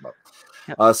to talk about.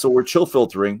 Yep. So we're chill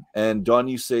filtering, and Don,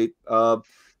 you say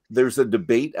there's a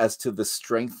debate as to the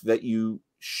strength that you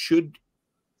should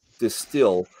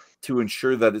distill to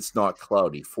ensure that it's not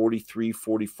cloudy, 43,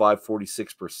 45,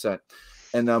 46%.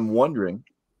 And I'm wondering,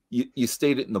 you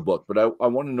state it in the book, but I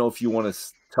want to know if you want to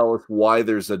tell us why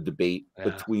there's a debate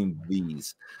between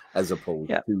these as opposed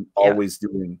to always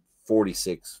doing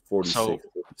 46, 46.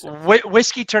 So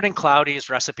whiskey turning cloudy is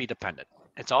recipe dependent.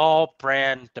 It's all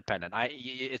brand dependent.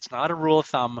 It's not a rule of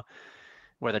thumb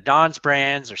where the Don's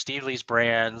brands or Steve Lee's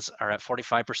brands are at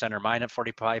 45% or mine at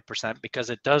 45%, because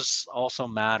it does also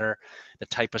matter the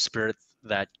type of spirit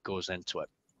that goes into it.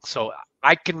 So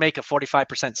I can make a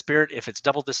 45% spirit if it's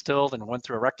double distilled and went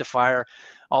through a rectifier.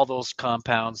 All those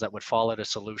compounds that would fall out of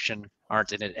solution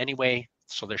aren't in it anyway,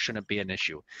 so there shouldn't be an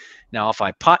issue. Now, if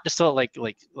I pot distill like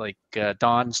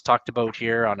Don's talked about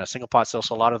here on a single pot still,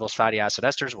 so a lot of those fatty acid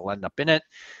esters will end up in it.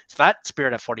 So that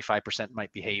spirit at 45%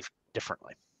 might behave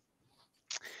differently.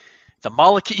 The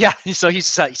molecule, yeah. So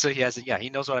he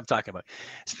knows what I'm talking about.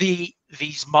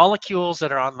 These molecules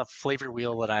that are on the flavor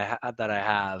wheel that I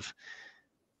have,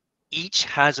 each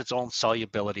has its own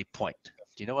solubility point.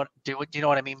 Do you know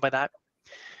what I mean by that?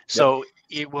 So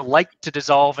it will like to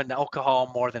dissolve in alcohol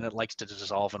more than it likes to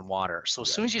dissolve in water. So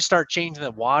as soon as you start changing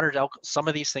the water to alcohol, some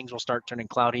of these things will start turning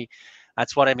cloudy.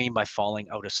 That's what I mean by falling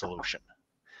out of solution.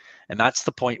 And that's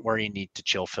the point where you need to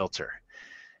chill filter.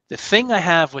 The thing I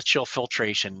have with chill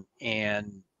filtration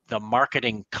and the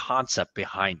marketing concept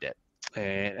behind it,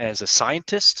 as a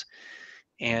scientist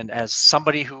and as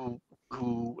somebody who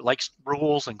likes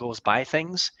rules and goes by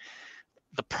things,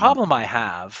 the problem I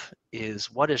have is,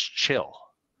 what is chill?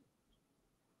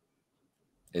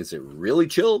 Is it really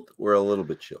chilled or a little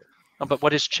bit chilled? Oh, but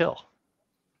what is chill?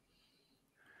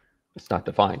 It's not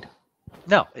defined.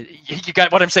 No, you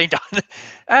got what I'm saying,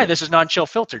 Don. This is non-chill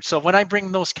filtered. So when I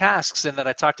bring those casks in that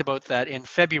I talked about that in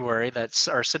February that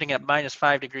are sitting at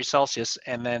 -5 degrees Celsius,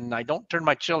 and then I don't turn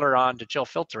my chiller on to chill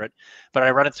filter it, but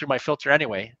I run it through my filter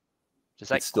anyway, does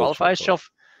that qualify as chill?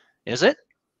 Is it?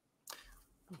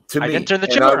 To me, I didn't turn the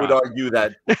and chiller I would on. argue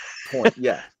that point.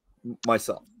 Yeah,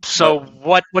 myself. So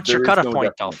what's your cutoff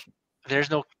point, Dolph? definition. There's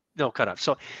no cutoff.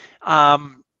 So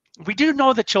we do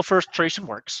know that chill filtration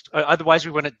works. Otherwise,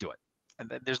 we wouldn't do it. And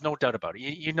there's no doubt about it.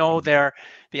 You know, they're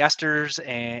the esters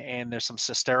and there's some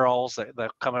cysterols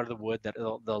that come out of the wood that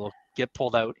they'll get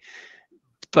pulled out.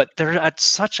 But they're at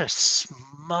such a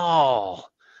small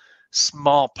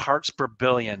parts per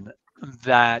billion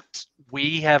that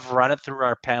we have run it through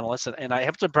our panelists, and I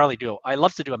have to probably I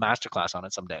love to do a masterclass on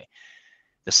it someday.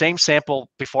 The same sample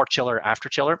before chiller, after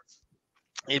chiller.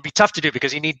 It'd be tough to do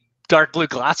because you need dark blue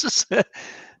glasses,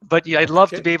 but I'd love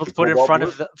to be able to put it in front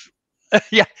of the.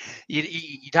 Yeah,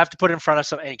 you'd have to put it in front of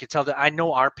some, and you can tell that I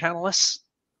know our panelists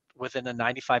within a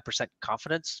 95%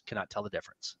 confidence cannot tell the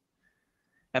difference.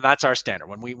 And that's our standard.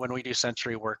 When we do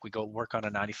sensory work, we go work on a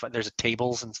 95. There's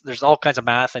tables and there's all kinds of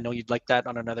math. I know you'd like that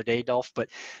on another day, Dolph, but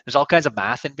there's all kinds of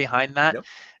math in behind that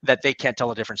that they can't tell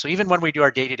the difference. So even when we do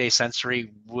our day-to-day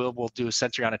sensory, we'll do a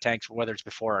sensory on a tank, whether it's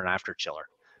before or after chiller.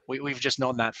 We've just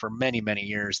known that for many, many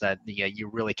years that you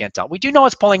really can't tell. We do know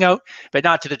it's pulling out, but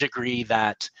not to the degree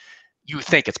that you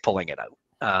think it's pulling it out.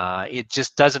 It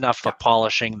just does enough for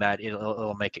polishing that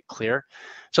it'll make it clear.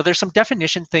 So there's some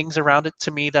definition things around it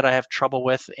to me that I have trouble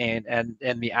with, and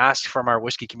the ask from our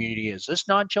whiskey community is this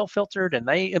non-chill filtered,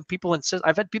 and people insist.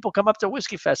 I've had people come up to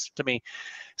Whiskey Fest to me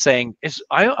saying,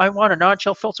 I want a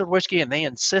non-chill filtered whiskey, and they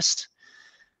insist.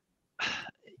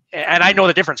 And I know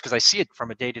the difference because I see it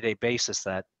from a day-to-day basis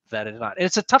that it's not.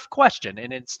 It's a tough question,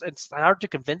 and it's hard to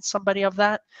convince somebody of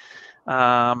that.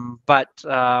 And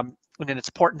it's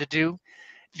important to do.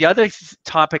 The other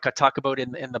topic I talk about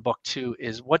in the book too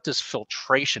is, what does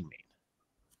filtration mean?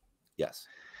 Yes.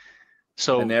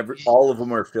 So and all of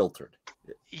them are filtered.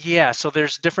 Yeah. So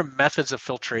there's different methods of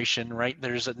filtration, right?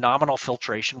 There's a nominal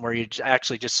filtration where you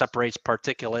actually just separates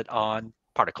particulate on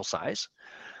particle size.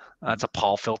 It's a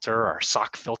Paul filter or a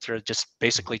sock filter, just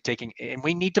basically taking, and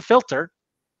we need to filter.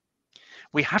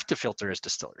 We have to filter as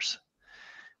distillers.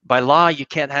 By law, you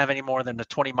can't have any more than a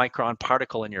 20 micron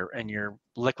particle in your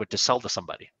liquid to sell to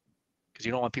somebody, because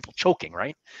you don't want people choking,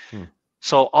 right?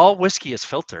 So all whiskey is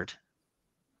filtered.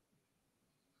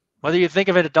 Whether you think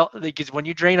of it, because when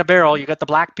you drain a barrel, you got the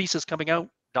black pieces coming out,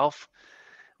 Dolph.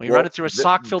 We run it through a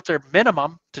sock filter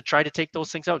minimum to try to take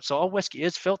those things out. So all whiskey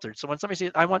is filtered. So when somebody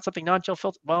says, I want something non-chill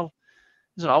filtered, well,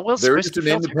 there is an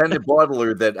independent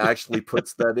bottler that actually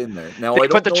puts that in there. Now, I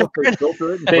don't know if they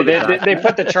filter it. They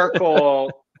put the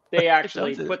charcoal. They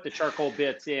actually put the charcoal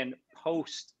bits in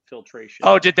post filtration.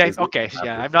 Oh, did they? Okay,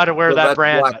 yeah, I'm not aware of that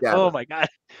brand. Oh my god.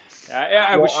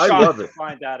 I was shocked to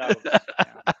find that out.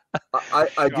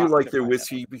 I do like their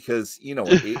whiskey because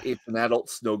it's an adult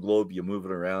snow globe. You move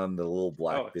it around, the little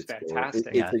black bits. It's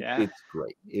fantastic. It's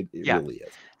great. It really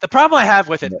is. The problem I have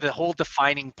with it, the whole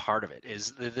defining part of it,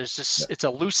 is there's just it's a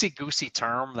loosey goosey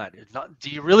term that is not. Do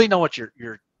you really know what you're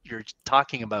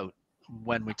talking about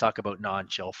when we talk about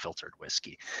non-chill filtered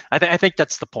whiskey? I think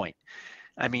that's the point.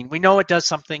 I mean, we know it does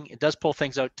something. It does pull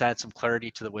things out to add some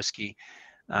clarity to the whiskey,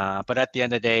 but at the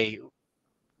end of the day,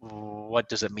 what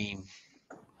does it mean?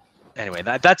 anyway,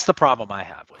 that's the problem I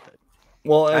have with it.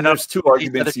 Well, and there's two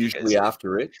arguments other usually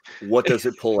after it. What does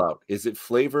it pull out? Is it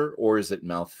flavor or is it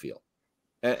mouthfeel?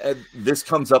 And this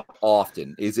comes up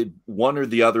often. Is it one or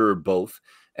the other or both?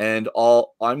 And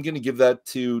I'm going to give that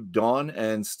to Don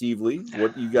and Steve Lee.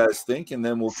 What do you guys think? And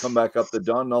then we'll come back up to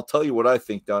Don, and I'll tell you what I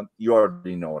think, Don. You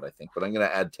already know what I think, but I'm going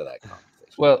to add to that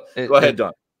conversation. Well, go ahead,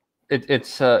 Don.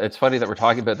 It's funny that we're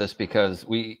talking about this because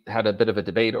we had a bit of a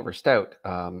debate over stout.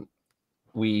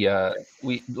 We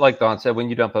like Don said, when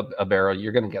you dump a barrel,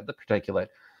 you're going to get the particulate.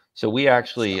 So we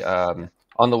actually, on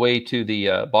the way to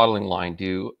the bottling line,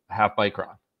 do half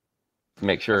micron to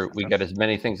make sure we get as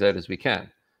many things out as we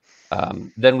can.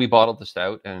 Then we bottled the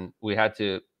stout, and we had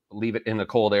to leave it in the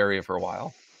cold area for a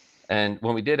while. And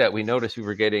when we did that, we noticed we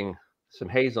were getting some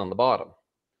haze on the bottom.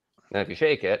 Now, if you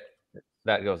shake it,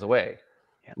 that goes away.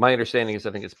 Yeah. My understanding is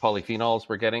I think it's polyphenols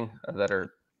we're getting that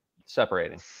are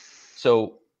separating.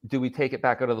 So do we take it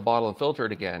back out of the bottle and filter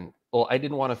it again? Well, I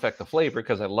didn't want to affect the flavor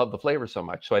because I love the flavor so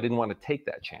much. So I didn't want to take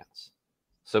that chance.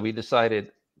 So we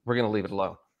decided we're going to leave it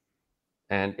alone.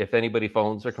 And if anybody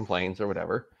phones or complains or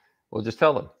whatever, we'll just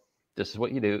tell them, this is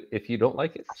what you do. If you don't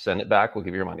like it, send it back. We'll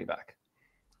give you your money back.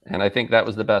 And I think that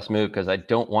was the best move because I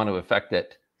don't want to affect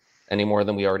it any more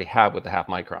than we already have with the half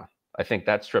micron. I think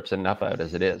that strips enough out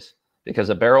as it is because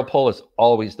a barrel pull is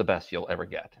always the best you'll ever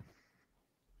get.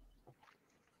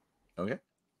 Okay.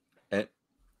 And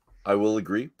I will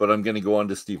agree, but I'm going to go on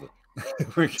to Stephen.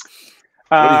 What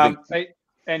do you think?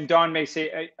 And Don may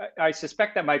say, I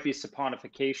suspect that might be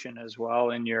saponification as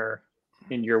well in your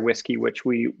whiskey, which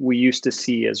we used to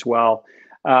see as well.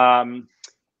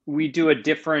 We do a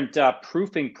different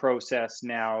proofing process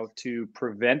now to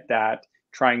prevent that,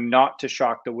 trying not to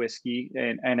shock the whiskey.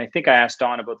 And I think I asked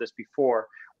Don about this before.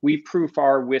 We proof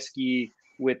our whiskey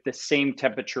with the same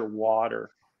temperature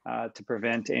water to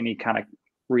prevent any kind of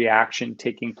reaction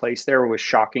taking place there with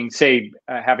shocking, say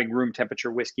having room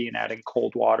temperature whiskey and adding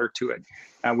cold water to it.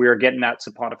 We are getting that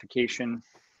saponification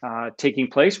taking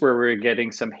place where we're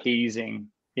getting some hazing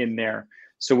in there.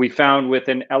 So we found with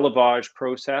an élevage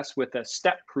process, with a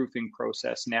step proofing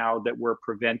process now, that we're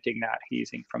preventing that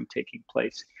hazing from taking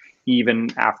place even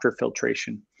after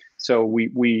filtration. So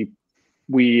we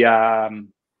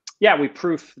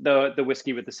proof the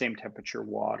whiskey with the same temperature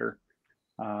water.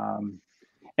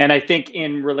 And I think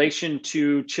in relation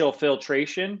to chill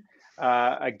filtration,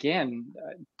 again,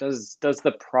 does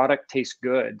the product taste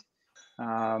good?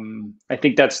 I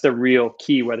think that's the real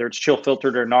key, whether it's chill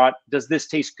filtered or not. Does this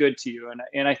taste good to you?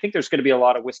 And I think there's going to be a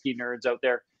lot of whiskey nerds out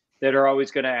there that are always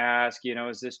going to ask,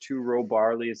 is this 2-row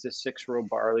barley? Is this 6-row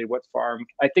barley? What farm?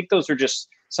 I think those are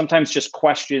sometimes just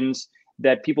questions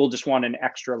that people just want an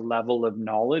extra level of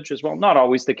knowledge as well. Not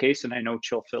always the case. And I know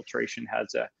chill filtration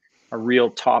has a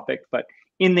real topic, but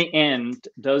in the end,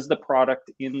 does the product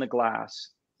in the glass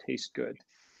taste good?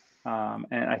 And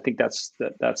I think that's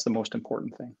the most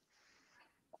important thing.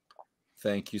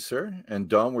 Thank you, sir. And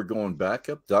Don, we're going back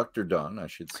up. Dr. Don, I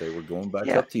should say, we're going back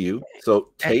up to you. So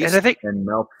taste and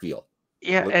mouthfeel.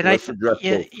 Yeah, and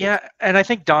I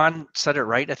think Don said it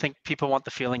right. I think people want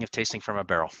the feeling of tasting from a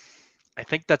barrel. I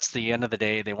think that's the end of the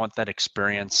day. They want that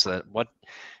experience.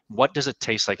 What does it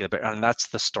taste like? And that's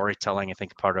the storytelling, I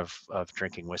think, part of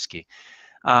drinking whiskey.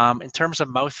 In terms of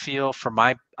mouthfeel,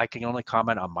 I can only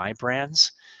comment on my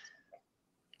brands.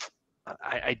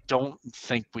 I don't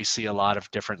think we see a lot of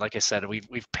different. Like I said,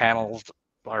 we've paneled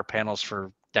our panels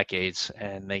for decades,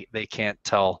 and they can't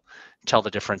tell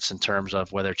the difference in terms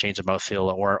of whether change of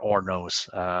mouthfeel or nose.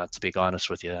 To be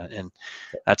honest with you, and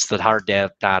that's the hard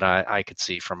data I could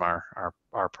see from our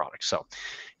products. So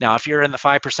now, if you're in the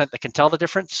 5% that can tell the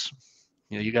difference,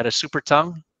 you got a super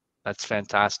tongue, that's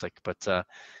fantastic. But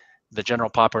the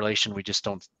general population, we just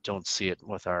don't see it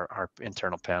with our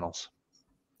internal panels.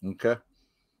 Okay.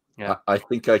 Yeah, I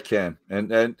think I can,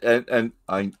 and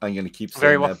I'm going to keep saying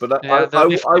very well. that. But Yeah, I will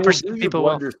do the people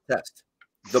blender's test.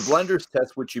 The blender's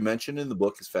test, which you mentioned in the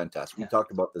book, is fantastic. We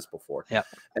talked about this before. Yeah,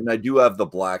 and I do have the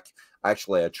black.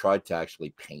 Actually, I tried to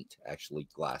paint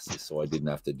glasses, so I didn't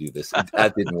have to do this.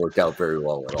 That didn't work out very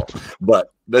well at all. But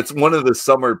that's one of the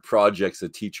summer projects a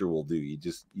teacher will do.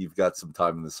 You've got some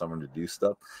time in the summer to do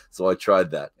stuff. So I tried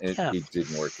that, and it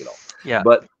didn't work at all. Yeah,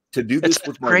 but to do this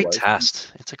with my wife,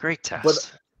 it's a great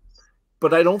test.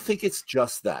 But I don't think it's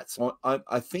just that. So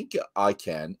I think I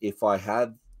can, if I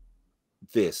had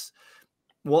this.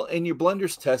 Well, in your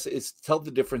blender's test, it's tell the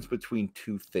difference between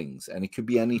two things, and it could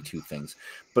be any two things.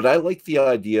 But I like the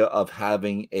idea of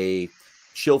having a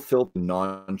chill filter,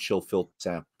 non-chill filter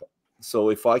sample.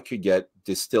 So if I could get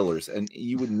distillers, and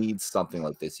you would need something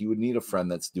like this, you would need a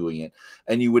friend that's doing it,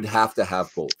 and you would have to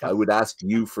have both. I would ask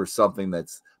you for something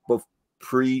that's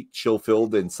pre-chill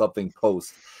filled and something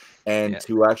post, and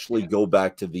to actually go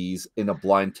back to these in a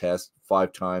blind test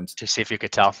 5 times to see if you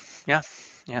could tell. Yeah.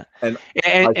 and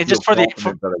Just for the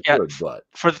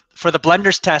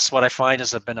blenders test, what I find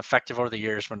has been effective over the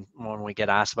years when we get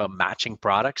asked about matching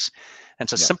products, and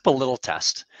it's a simple little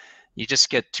test. You just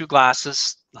get 2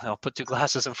 glasses. I'll put 2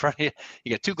 glasses in front of you.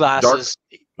 You get 2 glasses.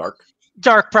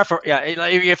 Dark prefer. Yeah,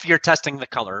 if you're testing the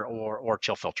color or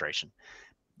chill filtration.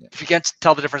 Yeah. If you can't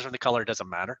tell the difference from the color, it doesn't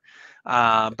matter.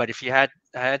 But if you had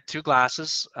 2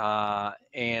 glasses,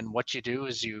 and what you do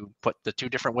is you put the 2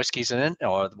 different whiskeys in,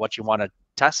 or what you want to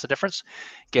test the difference,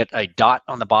 get a dot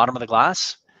on the bottom of the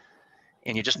glass,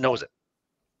 and you just nose it,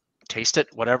 taste it,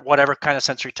 whatever kind of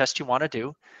sensory test you want to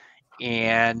do,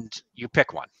 and you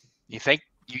pick one. You think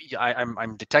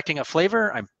I'm detecting a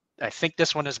flavor. I think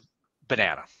this one is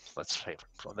banana. Let's say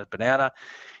so the banana.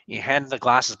 You hand the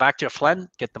glasses back to a friend,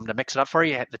 get them to mix it up for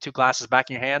you. Have the 2 glasses back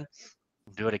in your hand,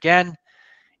 do it again.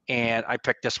 And I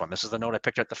picked this one. This is the note I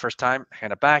picked it the first time.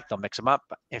 Hand it back, they'll mix them up.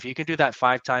 If you can do that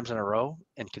 5 times in a row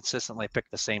and consistently pick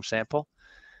the same sample,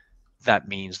 that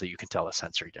means that you can tell a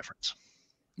sensory difference.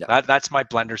 Yeah. That's my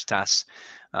blenders test.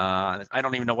 I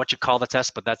don't even know what you call the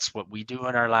test, but that's what we do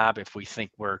in our lab. If we think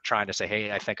we're trying to say,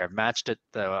 hey, I think I've matched it,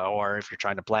 or if you're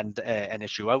trying to blend an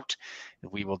issue out,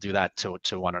 we will do that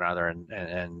to one another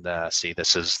and see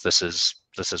this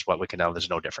is what we can know. There's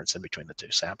no difference in between the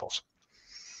 2 samples.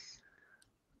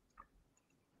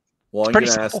 Well, I'm going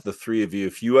to ask the 3 of you,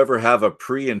 if you ever have a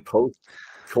pre and post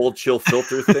cold chill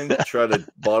filter thing, try to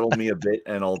bottle me a bit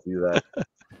and I'll do that.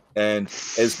 And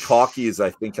as cocky as I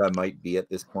think I might be at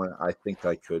this point, I think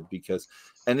I could, because,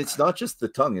 and it's not just the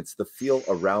tongue, it's the feel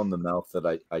around the mouth that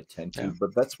I tend to,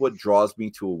 but that's what draws me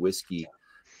to a whiskey.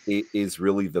 It is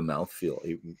really the mouthfeel.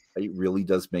 It really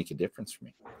does make a difference for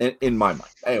me, in my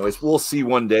mind. Anyways, we'll see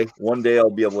one day. One day I'll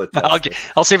be able to test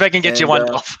I'll see if I can get you one,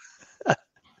 Dolph.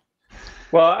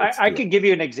 Well, I could give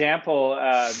you an example,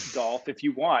 Dolph, if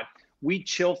you want. We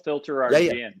chill filter our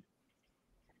gin.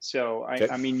 So,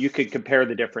 I mean, you could compare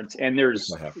the difference. And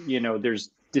there's, there's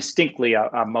distinctly a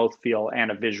mouthfeel and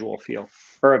a visual feel,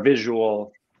 or a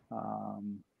visual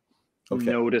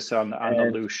notice on the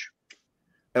loosh.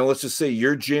 And let's just say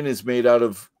your gin is made out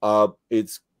of,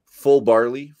 it's full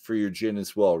barley for your gin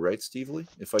as well, right, Steve Lee?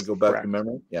 If I go back to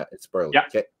memory. Yeah, it's barley. Yeah.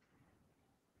 Okay.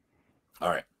 All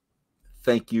right.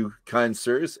 Thank you, kind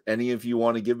sirs. Any of you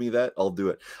want to give me that? I'll do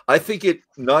it. I think it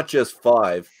not just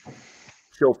 5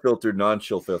 chill filter,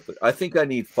 non-chill filter. I think I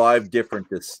need 5 different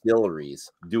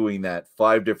distilleries doing that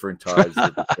 5 different times.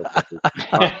 That's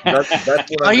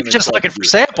what you're just looking for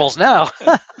samples now.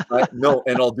 No,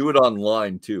 and I'll do it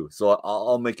online too. So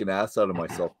I'll make an ass out of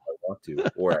myself if I want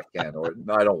to, or I can, or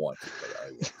no, I don't want to, but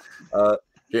I will.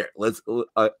 Here, let's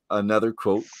another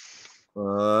quote.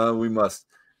 We must.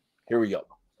 Here we go.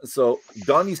 So,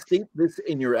 Donnie, state this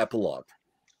in your epilogue.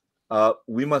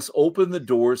 We must open the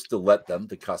doors to let them,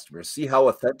 the customers, see how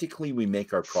authentically we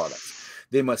make our products.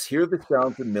 They must hear the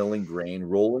sounds of milling grain,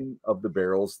 rolling of the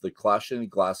barrels, the clashing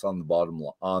of glass on the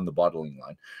bottling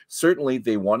line. Certainly,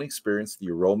 they want to experience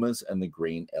the aromas and the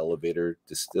grain elevator,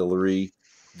 distillery,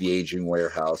 the aging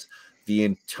warehouse, the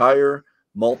entire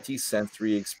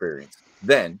multi-sensory experience.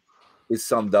 Then is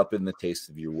summed up in the taste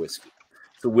of your whiskey.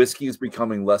 So whiskey is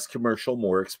becoming less commercial,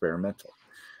 more experimental.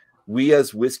 We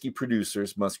as whiskey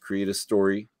producers must create a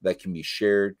story that can be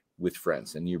shared with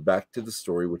friends. And you're back to the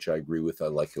story, which I agree with. I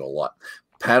like it a lot.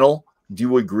 Panel, do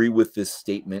you agree with this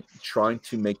statement, trying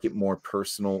to make it more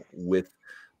personal with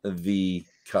the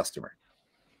customer?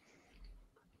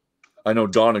 I know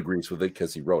Don agrees with it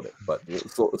because he wrote it. But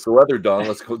so other Don,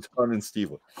 let's go Don and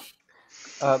Steve.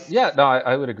 Yeah, no,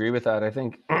 I would agree with that. I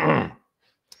think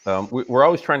we're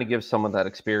always trying to give someone that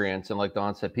experience. And like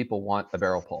Don said, people want a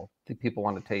barrel pull. People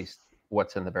want to taste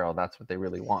what's in the barrel. That's what they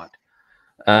really want.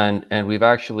 And we've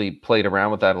actually played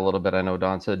around with that a little bit. I know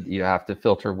Don said you have to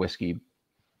filter whiskey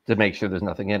to make sure there's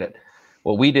nothing in it.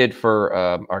 What we did for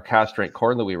our cast strength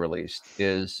corn that we released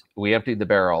is we emptied the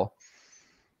barrel,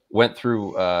 went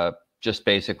through just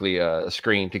basically a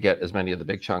screen to get as many of the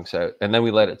big chunks out. And then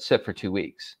we let it sit for 2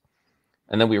 weeks.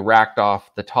 And then we racked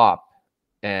off the top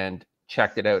and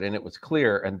checked it out, and it was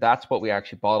clear. And that's what we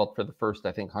actually bottled for the first,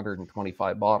 I think,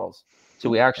 125 bottles. So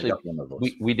we actually,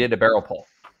 we did a barrel pull,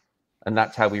 and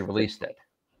that's how we released it.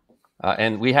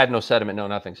 And we had no sediment, no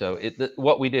nothing. So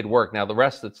what we did worked. Now the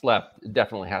rest that's left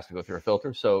definitely has to go through a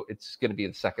filter. So it's going to be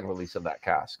the second release of that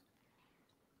cask.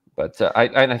 But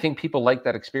I think people like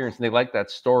that experience, and they like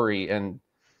that story, and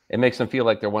it makes them feel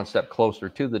like they're one step closer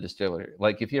to the distillery.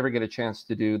 Like if you ever get a chance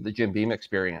to do the Jim Beam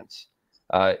experience,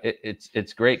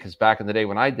 it's great, because back in the day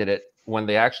when I did it, when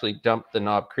they actually dumped the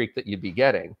Knob Creek that you'd be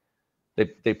getting,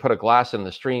 they put a glass in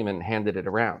the stream and handed it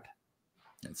around.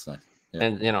 That's nice. Yeah.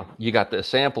 And you know, you got to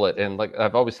sample it, and like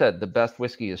I've always said, the best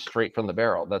whiskey is straight from the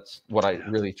barrel. That's what I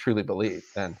really truly believe,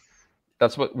 and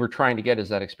that's what we're trying to get, is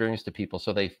that experience to people,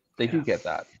 so they do get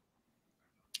that.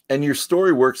 And your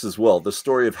story works as well. The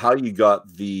story of how you got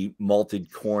the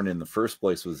malted corn in the first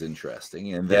place was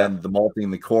interesting, and then the malting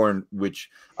the corn, which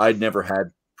I'd never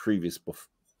had previous before.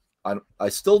 I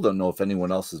still don't know if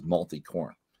anyone else has malted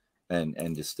corn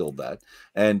and distilled that,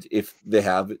 and if they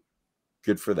have,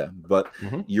 good for them. But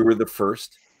you were the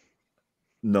first.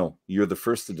 No, you're the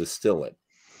first to distill it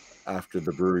after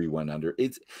the brewery went under.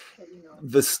 It's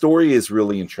the story is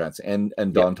really interesting,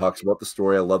 and Don talks about the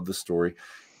story. I love the story.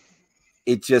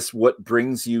 It just what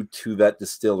brings you to that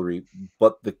distillery.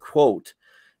 But the quote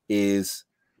is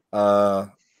that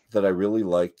I really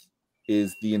like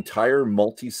is the entire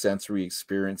multi-sensory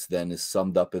experience then is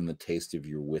summed up in the taste of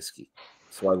your whiskey.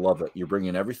 So I love it. You're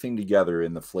bringing everything together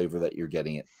in the flavor that you're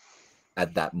getting it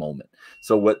at that moment.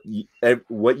 So what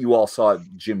you all saw at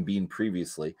Jim Beam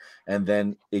previously, and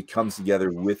then it comes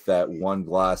together with that one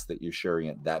glass that you're sharing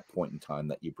at that point in time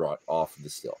that you brought off the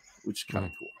still, which is kind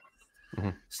of cool.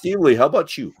 Steve Lee, how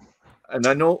about you? And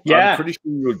I know I'm pretty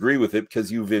sure you agree with it because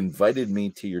you've invited me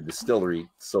to your distillery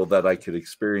so that I could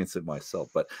experience it myself,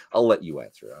 but I'll let you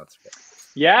answer. That's okay.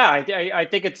 Yeah, I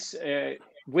think it's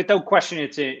without question,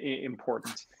 it's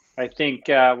important. I think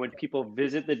when people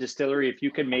visit the distillery, if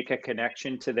you can make a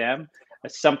connection to them,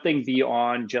 something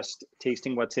beyond just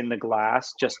tasting what's in the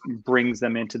glass just brings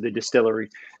them into the distillery.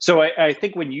 So I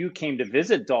think when you came to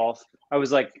visit, Dolph, I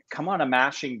was like, come on a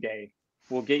mashing day.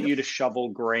 We'll get you to shovel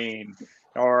grain,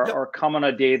 or come on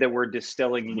a day that we're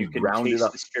distilling and you can taste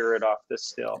the spirit off the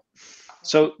still.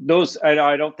 So those,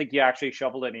 I don't think you actually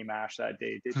shoveled any mash that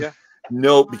day, did you?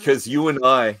 No, because you and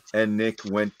I and Nick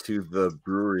went to the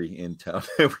brewery in town.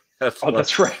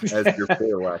 That's right. As your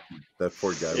poor lackey, that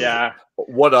poor guy. Yeah.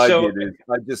 What I did is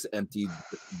I just emptied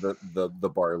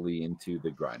the barley into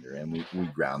the grinder, and we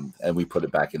ground and we put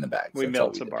it back in the bag. We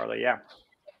milled some barley,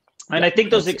 And I think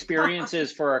those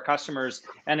experiences for our customers,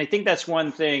 and I think that's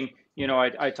one thing, you know,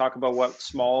 I talk about what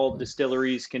small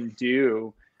distilleries can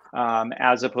do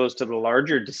as opposed to the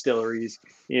larger distilleries,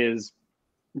 is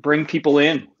bring people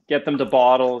in, get them to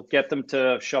bottle, get them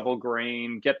to shovel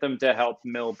grain, get them to help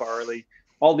mill barley.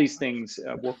 All these things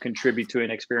will contribute to an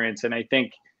experience. And I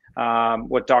think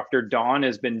what Dr. Don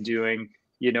has been doing,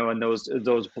 you know, in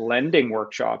those blending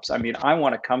workshops, I mean, I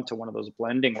want to come to one of those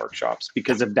blending workshops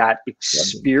because of that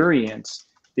experience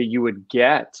that you would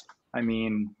get. I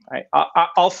mean,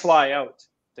 I'll fly out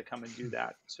to come and do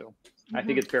that. So I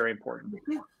think it's very important.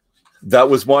 That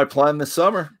was my plan this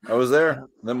summer. I was there.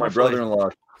 Then my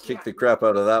brother-in-law kicked the crap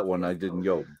out of that one. I didn't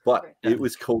go, but it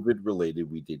was COVID related.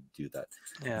 We did do that.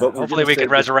 Yeah, but hopefully we can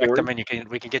resurrect them, and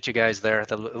we can get you guys there.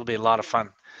 It'll be a lot of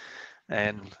fun,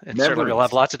 and certainly we'll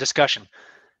have lots of discussion.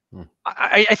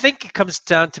 I think it comes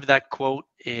down to that quote: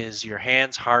 is your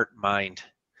hands, heart, mind.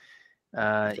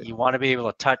 You want to be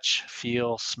able to touch,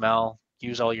 feel, smell,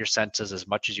 use all your senses as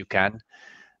much as you can,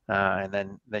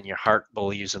 and then your heart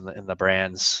believes in the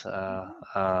brands.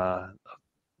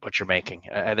 What you're making,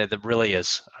 and it really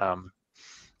is. And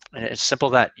it's simple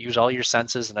that use all your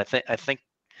senses, and I think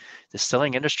the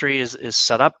distilling industry is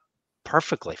set up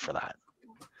perfectly for that.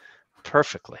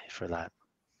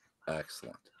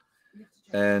 Excellent.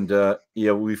 And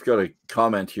we've got a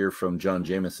comment here from John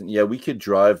Jameson. Yeah, we could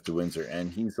drive to Windsor,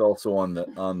 and he's also on the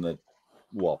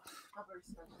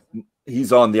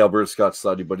he's on the Alberta Scotch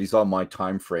Study, but he's on my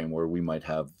time frame where we might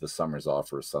have the summers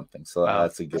off or something. So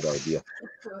that's a good idea.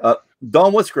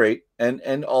 Don was great,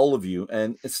 and all of you,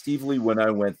 and Steve Lee, when I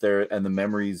went there, and the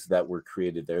memories that were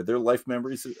created there, they're life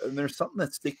memories, and there's something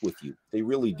that stick with you. They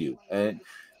really do. And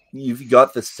you've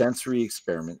got the sensory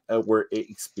experience,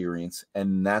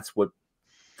 and that's what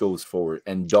goes forward.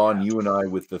 And Don, you and I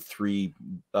with the three,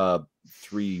 what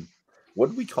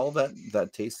do we call that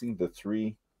tasting? The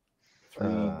three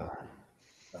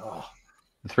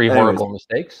horrible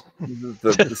mistakes.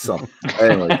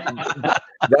 Anyway,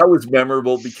 that was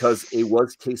memorable because it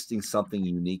was tasting something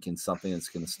unique and something that's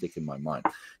going to stick in my mind.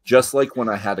 Just like when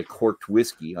I had a corked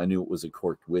whiskey, I knew it was a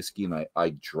corked whiskey, and I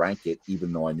drank it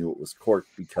even though I knew it was corked,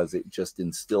 because it just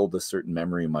instilled a certain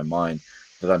memory in my mind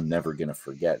that I'm never going to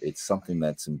forget. It's something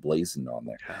that's emblazoned on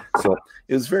there. So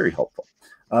it was very helpful.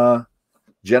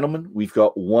 Gentlemen, we've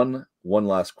got one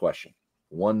last question.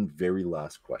 One very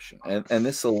last question. And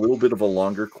this is a little bit of a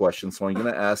longer question, so I'm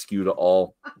going to ask you to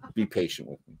all be patient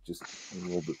with me. Just a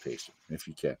little bit patient, if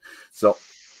you can. So,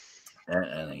 and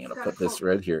I'm going to put this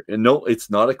right here. And no, it's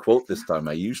not a quote this time.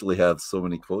 I usually have so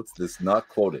many quotes. This is not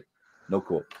quoted. No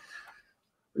quote.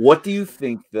 What do you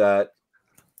think that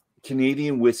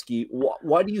Canadian whiskey,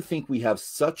 why do you think we have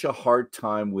such a hard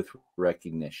time with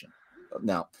recognition?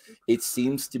 Now, it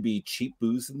seems to be cheap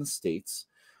booze in the States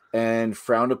and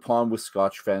frowned upon with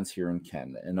Scotch fans here in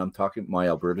Canada. And I'm talking my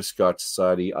Alberta Scotch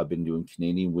Society. I've been doing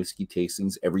Canadian whiskey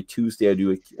tastings. Every Tuesday I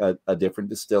do a different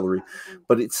distillery,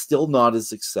 but it's still not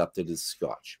as accepted as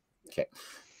Scotch. Okay.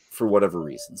 For whatever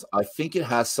reasons. I think it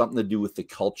has something to do with the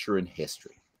culture and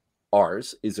history.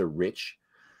 Ours is a rich,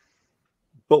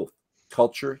 both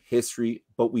culture, history,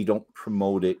 but we don't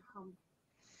promote it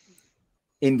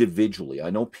individually. I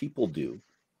know people do,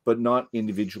 but not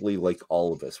individually like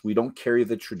all of us. We don't carry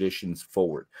the traditions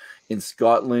forward. In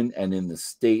Scotland and in the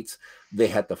States, they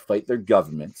had to fight their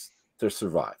governments to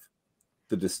survive,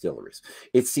 the distilleries.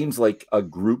 It seems like a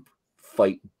group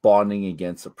fight bonding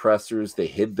against oppressors. They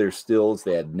hid their stills.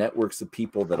 They had networks of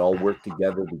people that all worked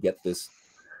together to get this,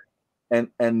 and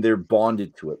they're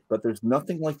bonded to it. But there's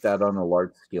nothing like that on a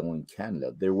large scale in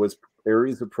Canada. There was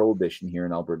areas of prohibition here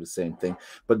in Alberta, same thing,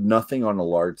 but nothing on a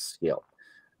large scale.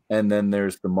 And then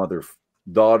there's the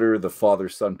mother-daughter, the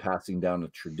father-son passing down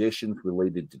of traditions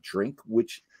related to drink,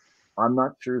 which I'm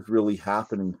not sure is really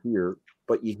happening here,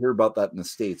 but you hear about that in the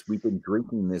States. We've been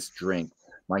drinking this drink.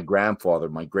 My grandfather,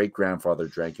 my great-grandfather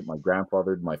drank it. My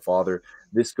grandfather, my father,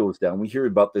 this goes down. We hear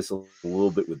about this a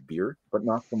little bit with beer, but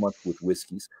not so much with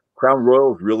whiskeys. Crown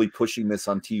Royal is really pushing this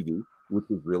on TV, which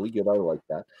is really good. I like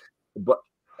that.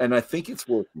 And I think it's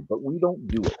working, but we don't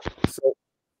do it. So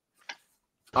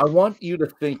I want you to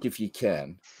think, if you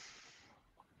can,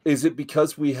 is it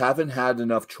because we haven't had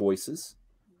enough choices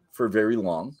for very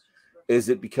long? Is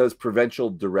it because provincial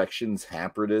directions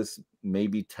hampered us,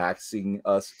 maybe taxing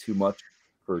us too much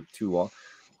for too long?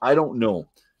 I don't know.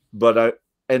 But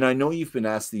I know you've been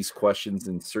asked these questions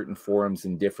in certain forums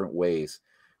in different ways,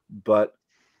 but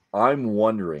I'm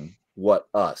wondering what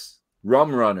us,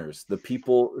 rum runners, the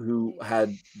people who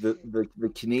had the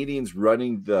Canadians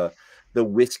running the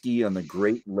whiskey on the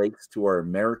Great Lakes to our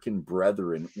American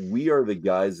brethren, we are the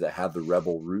guys that have the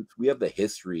rebel roots. We have the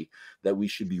history that we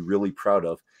should be really proud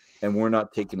of, and we're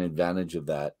not taking advantage of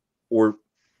that, or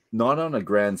not on a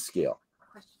grand scale.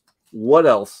 What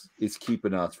else is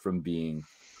keeping us from being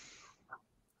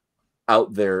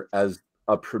out there as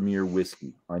a premier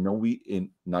whiskey? I know we, in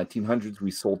 1900s,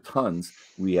 we sold tons.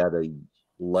 We had a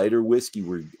lighter whiskey.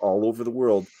 We're all over the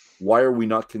world. Why are we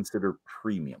not considered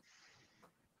premium?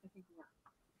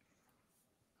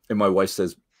 And my wife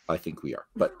says, I think we are,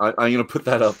 but I'm going to put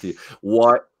that out to you.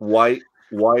 Why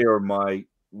are my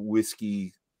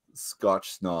whiskey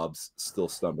Scotch snobs still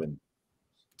snubbing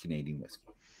Canadian whiskey?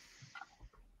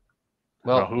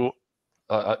 Well,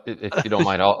 if you don't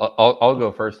mind, I'll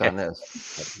go first on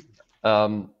this.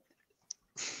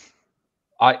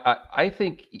 I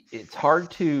think it's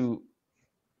hard to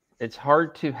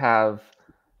have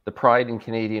the pride in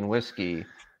Canadian whiskey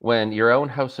when your own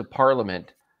House of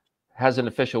Parliament has an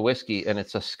official whiskey and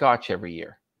it's a Scotch every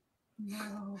year.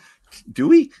 No. Do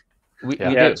we? We do.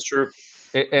 It's true.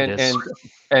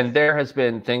 And there has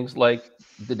been things like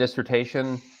the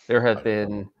dissertation. There have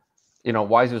been,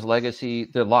 Weiser's Legacy,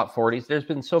 the Lot 40s. There's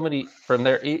been so many from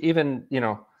there. Even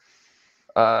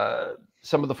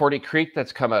some of the 40 Creek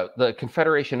that's come out. The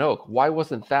Confederation Oak. Why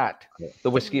wasn't that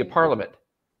the whiskey of Parliament?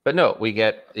 But no, we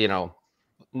get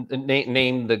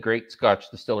name the great Scotch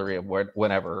distillery of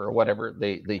whenever or whatever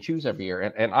they choose every year,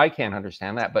 and I can't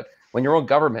understand that. But when your own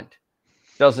government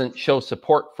doesn't show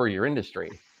support for your industry,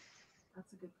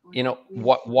 that's a good point.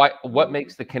 What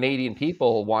makes the Canadian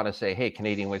people want to say, hey,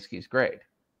 Canadian whiskey is great?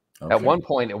 Okay. At one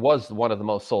point, it was one of the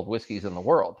most sold whiskeys in the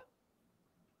world,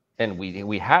 and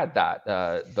we had that.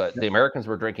 But the Americans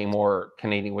were drinking more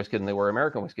Canadian whiskey than they were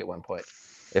American whiskey at one point,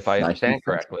 if I understand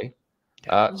correctly.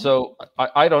 So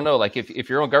I don't know. Like if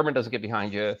your own government doesn't get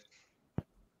behind you,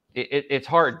 it's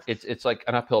hard. It's like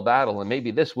an uphill battle, and maybe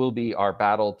this will be our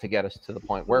battle to get us to the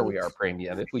point where we are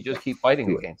premium. If we just keep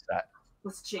fighting against that,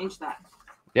 let's change that.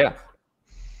 Yeah,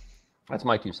 that's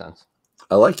my 2 cents.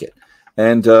 I like it,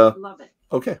 and love it.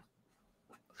 Okay.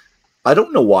 I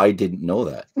don't know why I didn't know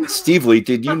that. Steve Lee,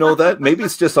 did you know that? Maybe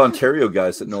it's just Ontario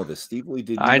guys that know this. Steve Lee,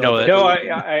 did you know that? No,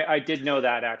 I did know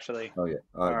that, actually. Oh, yeah.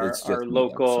 Our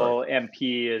local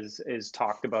MP is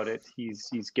talked about it.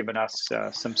 He's given us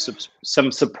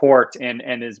some support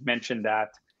and has mentioned that.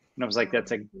 And I was like,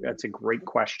 that's a great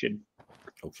question.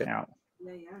 Okay. Now,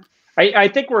 yeah. I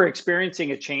think we're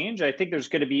experiencing a change. I think there's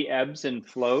going to be ebbs and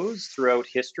flows throughout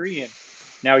history. And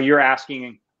now you're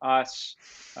asking us,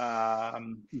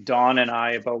 Don and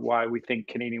I, about why we think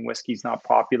Canadian whiskey is not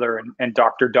popular, and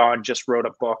Dr. Don just wrote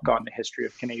a book on the history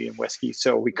of Canadian whiskey,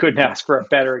 so we couldn't ask for a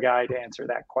better guy to answer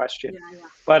that question. Yeah.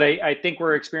 But I think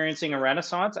we're experiencing a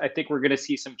renaissance. I think we're going to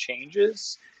see some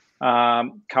changes,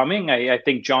 coming. I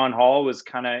think John Hall was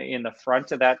kind of in the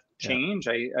front of that change.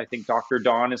 I think Dr.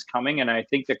 Don is coming, and I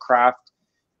think the craft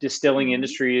distilling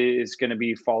industry is going to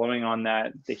be following on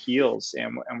the heels,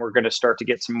 and we're going to start to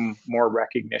get some more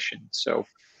recognition. So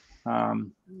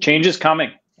change is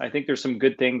coming. I think there's some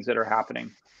good things that are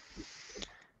happening.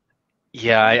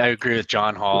 Yeah, I agree with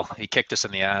John Hall. He kicked us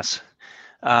in the ass.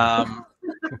 I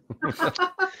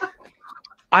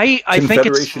think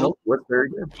it's very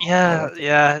good.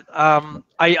 Yeah.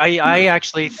 I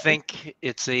actually think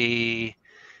it's a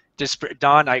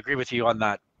Don. I agree with you on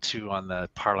that too, on the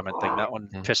Parliament thing. That one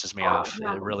pisses me off.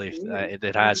 It really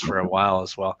it has for a while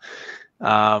as well.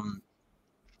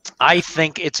 I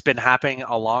think it's been happening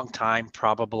a long time,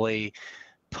 probably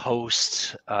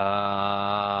post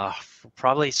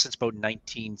probably since about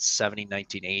 1970,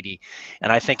 1980,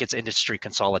 and I think it's industry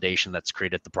consolidation that's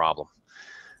created the problem.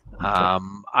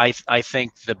 I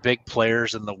think the big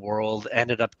players in the world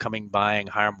ended up buying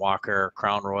Hiram Walker,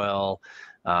 Crown Royal,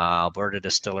 Alberta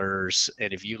Distillers,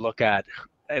 and if you look at,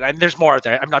 and there's more out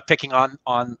there. I'm not picking on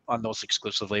those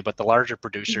exclusively, but the larger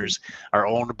producers are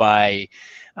owned by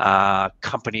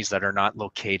companies that are not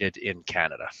located in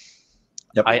Canada.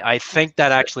 Yep. I think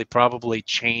that actually probably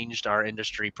changed our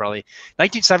industry. Probably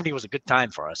 1970 was a good time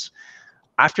for us.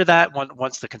 After that,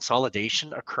 once the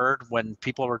consolidation occurred, when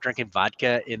people were drinking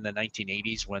vodka in the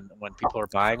 1980s, when people were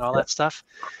buying all that stuff,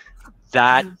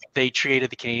 that they treated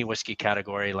the Canadian whiskey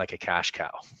category like a cash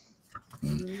cow.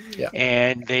 Yeah.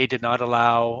 And they did not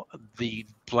allow the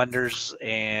blenders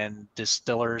and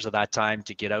distillers of that time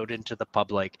to get out into the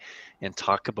public and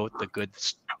talk about the good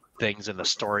things in the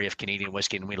story of Canadian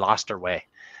whiskey, and we lost our way.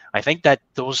 I think that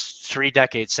those 3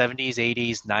 decades, 70s,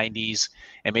 80s, 90s,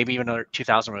 and maybe even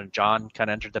 2000 when John kind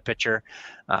of entered the picture,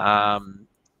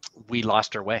 we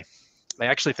lost our way. I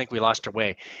actually think we lost our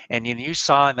way. And you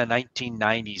saw in the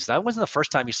 1990s, that wasn't the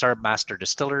first time you started master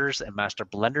distillers and master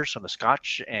blenders from the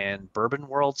Scotch and bourbon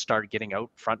world started getting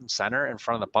out front and center in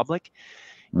front of the public.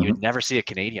 Mm-hmm. You'd never see a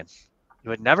Canadian. You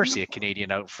would never see a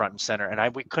Canadian out front and center.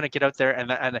 And we couldn't get out there.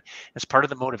 And as part of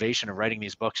the motivation of writing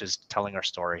these books is telling our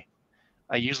story.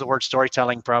 I use the word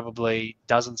storytelling probably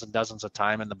dozens and dozens of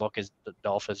times in the book, as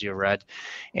Dolph, as you read.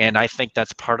 And I think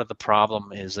that's part of the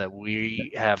problem, is that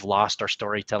we have lost our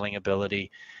storytelling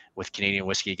ability with Canadian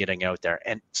whiskey getting out there.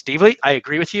 And Steve Lee, I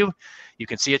agree with you. You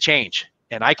can see a change.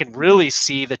 And I can really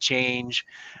see the change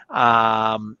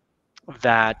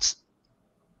that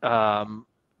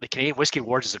the Canadian Whiskey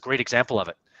Awards is a great example of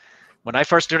it. When I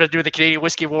first started doing the Canadian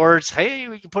Whiskey Awards, hey,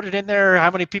 we can put it in there. How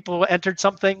many people entered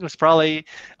something? It was probably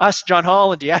us, John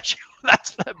Hall, and Diageo.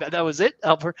 That was it,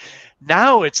 Albert.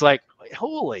 Now it's like,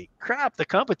 holy crap, the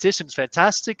competition is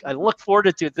fantastic. I look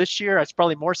forward to it this year. It's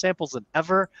probably more samples than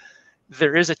ever.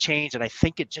 There is a change, and I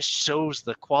think it just shows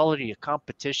the quality of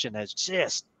competition has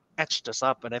just etched us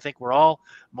up. And I think we're all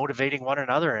motivating one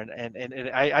another. And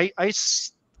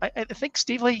I think,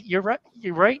 Steve Lee, you're right.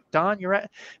 You're right, Don. You're right.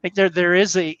 I think there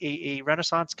is a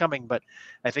renaissance coming, but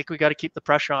I think we got to keep the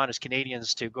pressure on as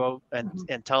Canadians to go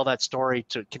and tell that story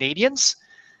to Canadians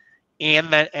and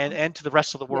to the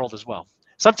rest of the world as well.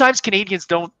 Sometimes Canadians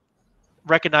don't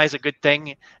recognize a good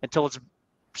thing until it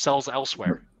sells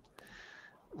elsewhere.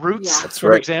 Roots,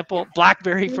 for example,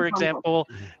 Blackberry, for example.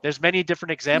 There's many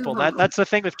different examples. That's the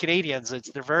thing with Canadians.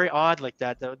 They're very odd like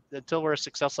that until we're a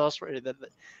success elsewhere.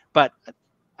 But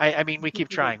I mean, we keep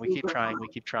trying. We keep trying.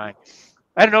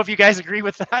 I don't know if you guys agree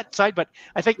with that side, but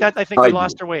I think we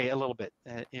lost our way a little bit.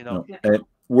 And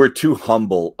we're too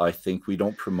humble. I think we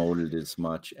don't promote it as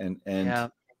much, and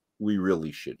we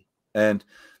really should. And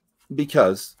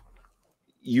because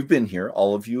you've been here,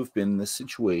 all of you have been in this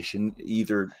situation,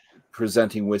 either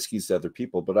presenting whiskeys to other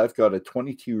people. But I've got a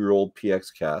 22-year-old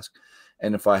PX cask,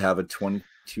 and if I have a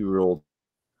 22-year-old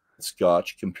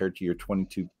Scotch compared to your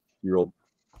 22-year-old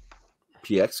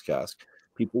PX cask,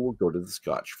 people will go to the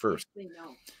Scotch first. They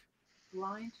know.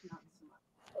 Blind, not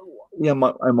so much. Yeah,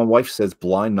 my wife says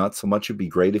blind, not so much. It'd be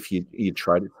great if you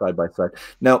tried it side by side.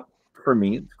 Now, for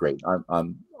me, it's great.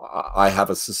 I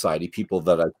have a society, people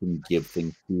that I can give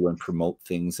things to and promote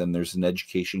things, and there's an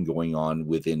education going on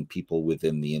within people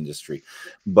within the industry.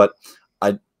 But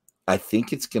I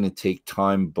think it's going to take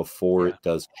time before it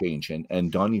does change.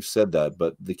 And Don, you've said that,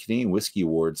 but the Canadian Whiskey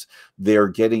Awards, they're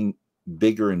getting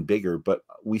bigger and bigger, but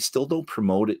we still don't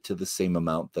promote it to the same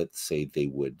amount that, say, they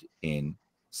would in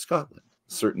Scotland.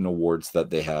 Certain awards that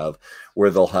they have where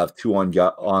they'll have two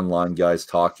online guys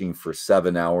talking for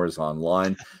 7 hours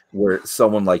online, where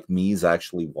someone like me is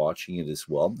actually watching it as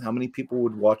well. How many people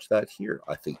would watch that here?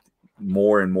 I think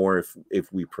more and more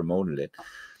if we promoted it.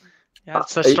 Yeah,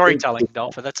 it's the storytelling,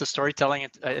 Dolph. That's the storytelling.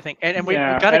 I think, and we've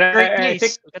got a great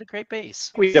base. We've got a great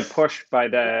base. We need to push by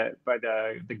the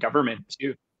government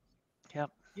too. Yeah.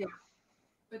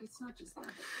 But it's not just that.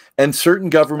 And certain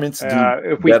governments do.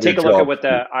 If we take a look at what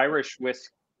the Irish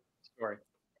whiskey story.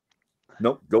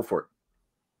 Nope, go for it.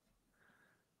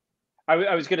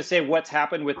 I was going to say what's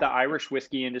happened with the Irish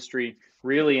whiskey industry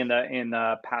really in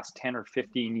the past 10 or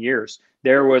 15 years.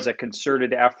 There was a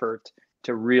concerted effort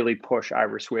to really push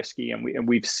Irish whiskey, and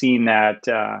we've seen that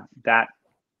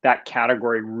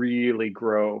category really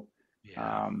grow.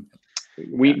 Yeah.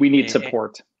 We need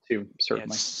support too,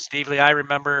 certainly. Steve Lee, I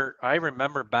remember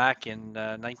back in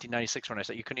 1996 when I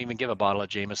said you couldn't even give a bottle of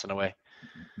Jameson away.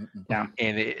 Yeah.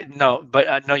 And no,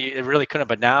 you really couldn't.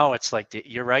 But now it's like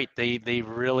you're right. They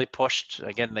really pushed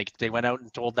again. They went out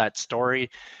and told that story, a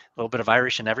little bit of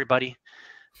Irish in everybody.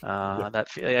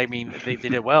 They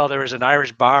did it well. There was an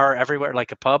Irish bar everywhere,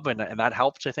 like a pub, and that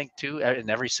helped, I think, too, in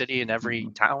every city, in every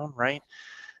town, right?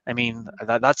 I mean,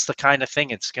 that's the kind of thing.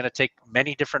 It's going to take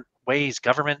many different ways.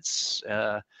 Governments,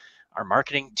 our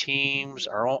marketing teams,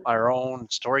 our own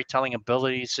storytelling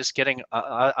abilities, just getting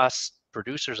us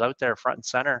producers out there front and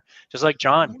center. Just like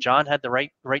John had the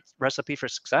right recipe for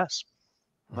success.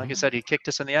 Like I said, he kicked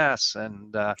us in the ass,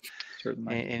 and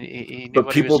he knew but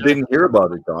what people he was didn't hear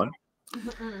about it, Don.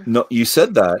 No, you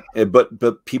said that,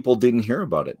 but people didn't hear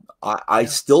about it. I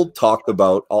still talk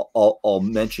about. I'll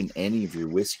mention any of your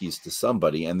whiskeys to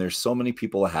somebody, and there's so many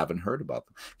people that haven't heard about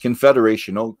them.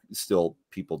 Confederation Oak, still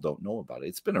people don't know about it.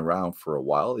 It's been around for a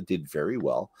while. It did very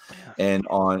well, and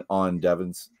on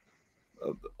Devon's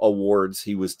awards,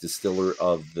 he was distiller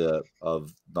of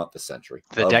not the century,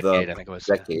 the decade. I think it was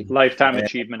Lifetime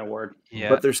Achievement Award. Yeah,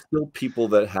 but there's still people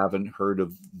that haven't heard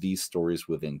of these stories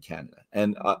within Canada,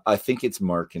 and I think it's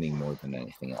marketing more than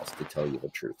anything else, to tell you the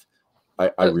truth.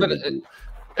 I really do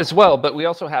as well. But we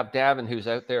also have Davin, who's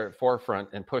out there at forefront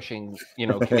and pushing,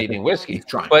 Canadian whiskey.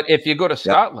 But if you go to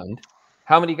Scotland,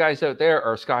 how many guys out there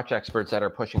are Scotch experts that are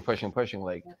pushing?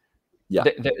 Like,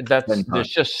 there's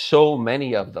just so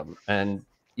many of them, and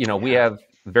we have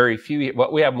very few.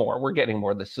 Well, we have more. We're getting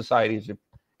more. The societies are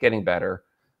getting better.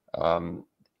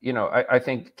 I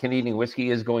think Canadian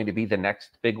whiskey is going to be the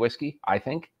next big whiskey. I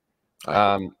think.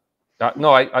 I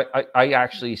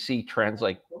actually see trends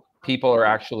like people are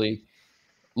actually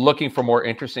looking for more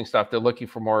interesting stuff. They're looking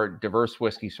for more diverse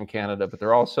whiskeys from Canada, but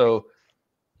they're also,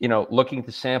 looking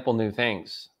to sample new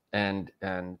things. And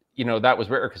that was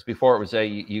rare because before it was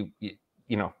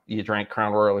you drank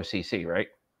Crown Royal or CC, right?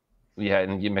 Yeah,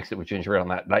 and you mix it with ginger ale,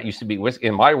 and that used to be whiskey.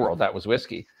 In my world, that was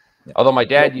whiskey. Yeah. Although my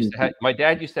dad used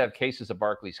to have cases of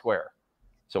Barclay Square,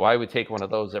 so I would take one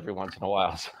of those every once in a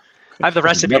while. So. I have the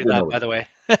recipe of that, by the way.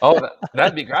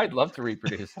 That'd be great. I'd love to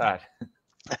reproduce that.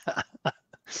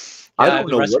 I don't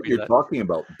know what you're talking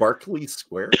about. Barclay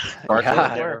Square? Barclay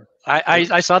Square.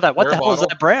 I saw that. What the hell is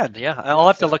that brand? Yeah, I'll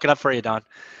have to look it up for you, Don.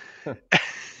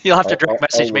 You'll have to direct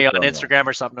message me on Instagram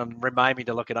or something and remind me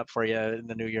to look it up for you in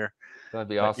the new year. That'd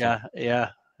be awesome. Yeah.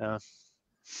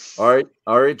 All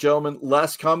right, gentlemen.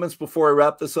 Last comments before I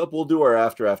wrap this up. We'll do our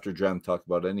after Dram talk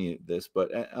about any of this,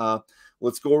 but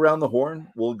let's go around the horn.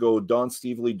 We'll go Don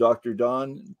Stevely, Dr.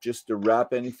 Don, just to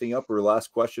wrap anything up or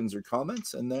last questions or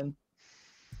comments, and then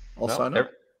I'll sign up.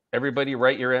 Everybody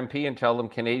write your MP and tell them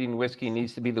Canadian whiskey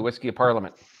needs to be the whiskey of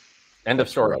Parliament. End of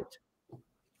story. Right.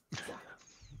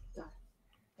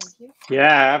 Thank you.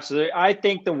 Yeah, absolutely. I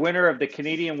think the winner of the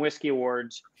Canadian Whiskey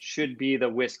Awards should be the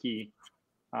whiskey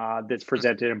that's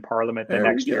presented in Parliament the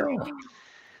next year.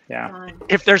 Yeah.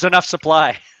 If there's enough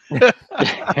supply. yeah,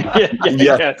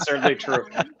 it's certainly true.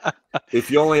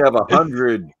 If you only have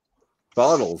 100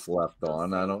 bottles left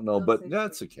on, I don't know, but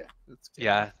that's okay.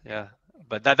 Yeah.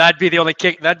 But that'd be the only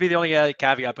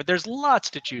caveat. But there's lots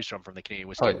to choose from the Canadian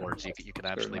Whiskey Awards. You can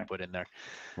actually put in there.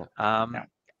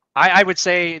 I would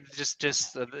say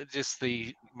just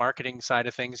the marketing side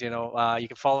of things. You can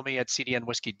follow me at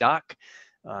CDNWhiskeyDoc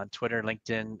on Twitter,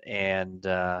 LinkedIn, and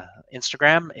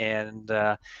Instagram, and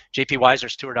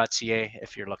jpweiserstour.ca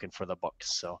if you're looking for the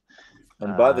books. So,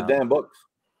 and buy the damn books.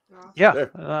 Yeah.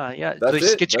 At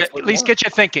least get you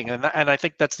thinking, and I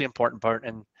think that's the important part.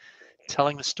 And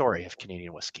telling the story of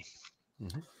Canadian whiskey.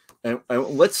 Mm-hmm. And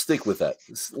let's stick with that.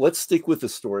 Let's stick with the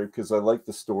story, because I like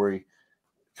the story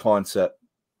concept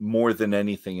more than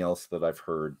anything else that I've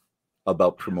heard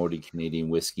about promoting Canadian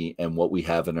whiskey and what we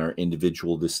have in our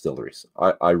individual distilleries.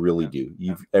 I really do.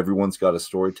 Everyone's got a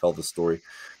story. Tell the story.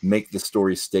 Make the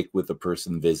story stick with the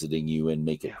person visiting you and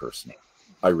make it personal.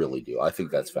 I really do. I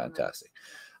think that's fantastic.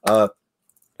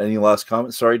 Any last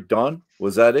comments? Sorry, Don,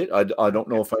 was that it? I don't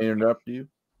know if I interrupted you.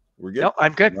 We're good. No,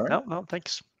 I'm good. Right. No,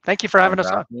 thanks. Thank you for having us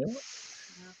on.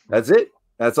 That's it.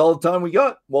 That's all the time we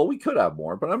got. Well, we could have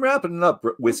more, but I'm wrapping it up.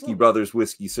 Whiskey brothers,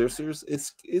 whiskey sisters.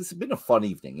 It's been a fun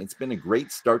evening. It's been a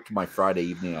great start to my Friday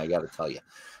evening, I got to tell you.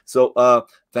 So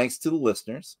thanks to the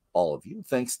listeners, all of you.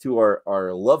 Thanks to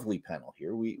our lovely panel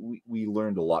here. We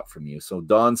learned a lot from you. So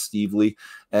Don Stevely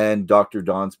and Dr.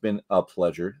 Don's been a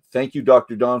pleasure. Thank you,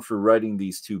 Dr. Don, for writing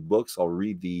these 2 books. I'll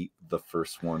read the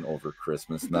first one over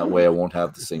Christmas, and that way I won't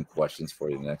have the same questions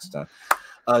for you next time.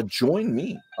 Join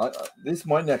me. This is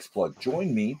my next plug.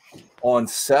 Join me on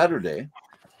Saturday.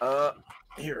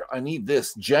 Here, I need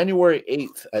this. January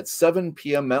 8th at 7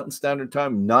 p.m. Mountain Standard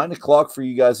Time, 9 o'clock for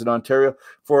you guys in Ontario.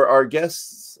 For our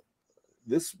guests,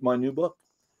 this is my new book,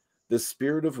 The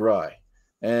Spirit of Rye.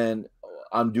 And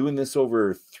I'm doing this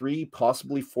over 3,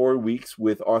 possibly 4 weeks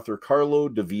with author Carlo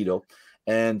DeVito.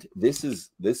 And this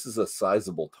is a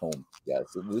sizable tome, guys.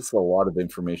 So this is a lot of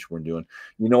information we're doing.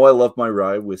 You know, I love my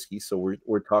rye whiskey, so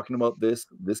we're talking about this.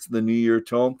 This is the New Year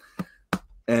tome,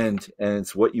 and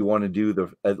it's what you want to do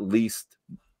at least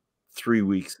 3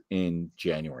 weeks in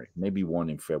January, maybe 1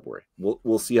 in February.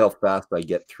 We'll see how fast I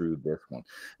get through this one.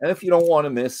 And if you don't want to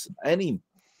miss any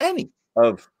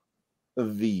of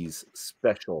these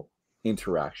special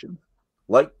interactions,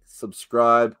 like,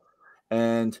 subscribe,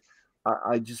 and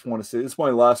I just want to say this is my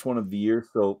last one of the year.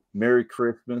 So Merry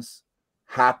Christmas.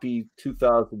 Happy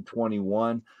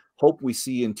 2021. Hope we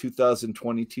see you in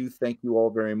 2022. Thank you all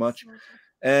very much.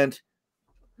 And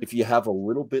if you have a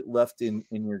little bit left in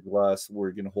your glass,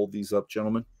 we're going to hold these up,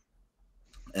 gentlemen.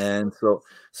 And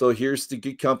so here's the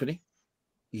good company.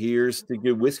 Here's the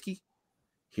good whiskey.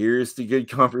 Here's the good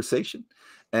conversation.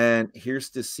 And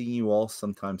here's to see you all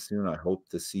sometime soon. I hope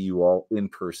to see you all in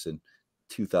person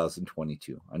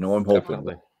 2022. I know I'm hoping.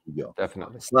 Definitely. You go.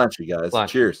 Definitely. Sláinte, guys. Sláinte.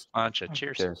 Cheers. Cheers.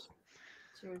 Cheers.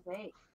 Cheers, eh?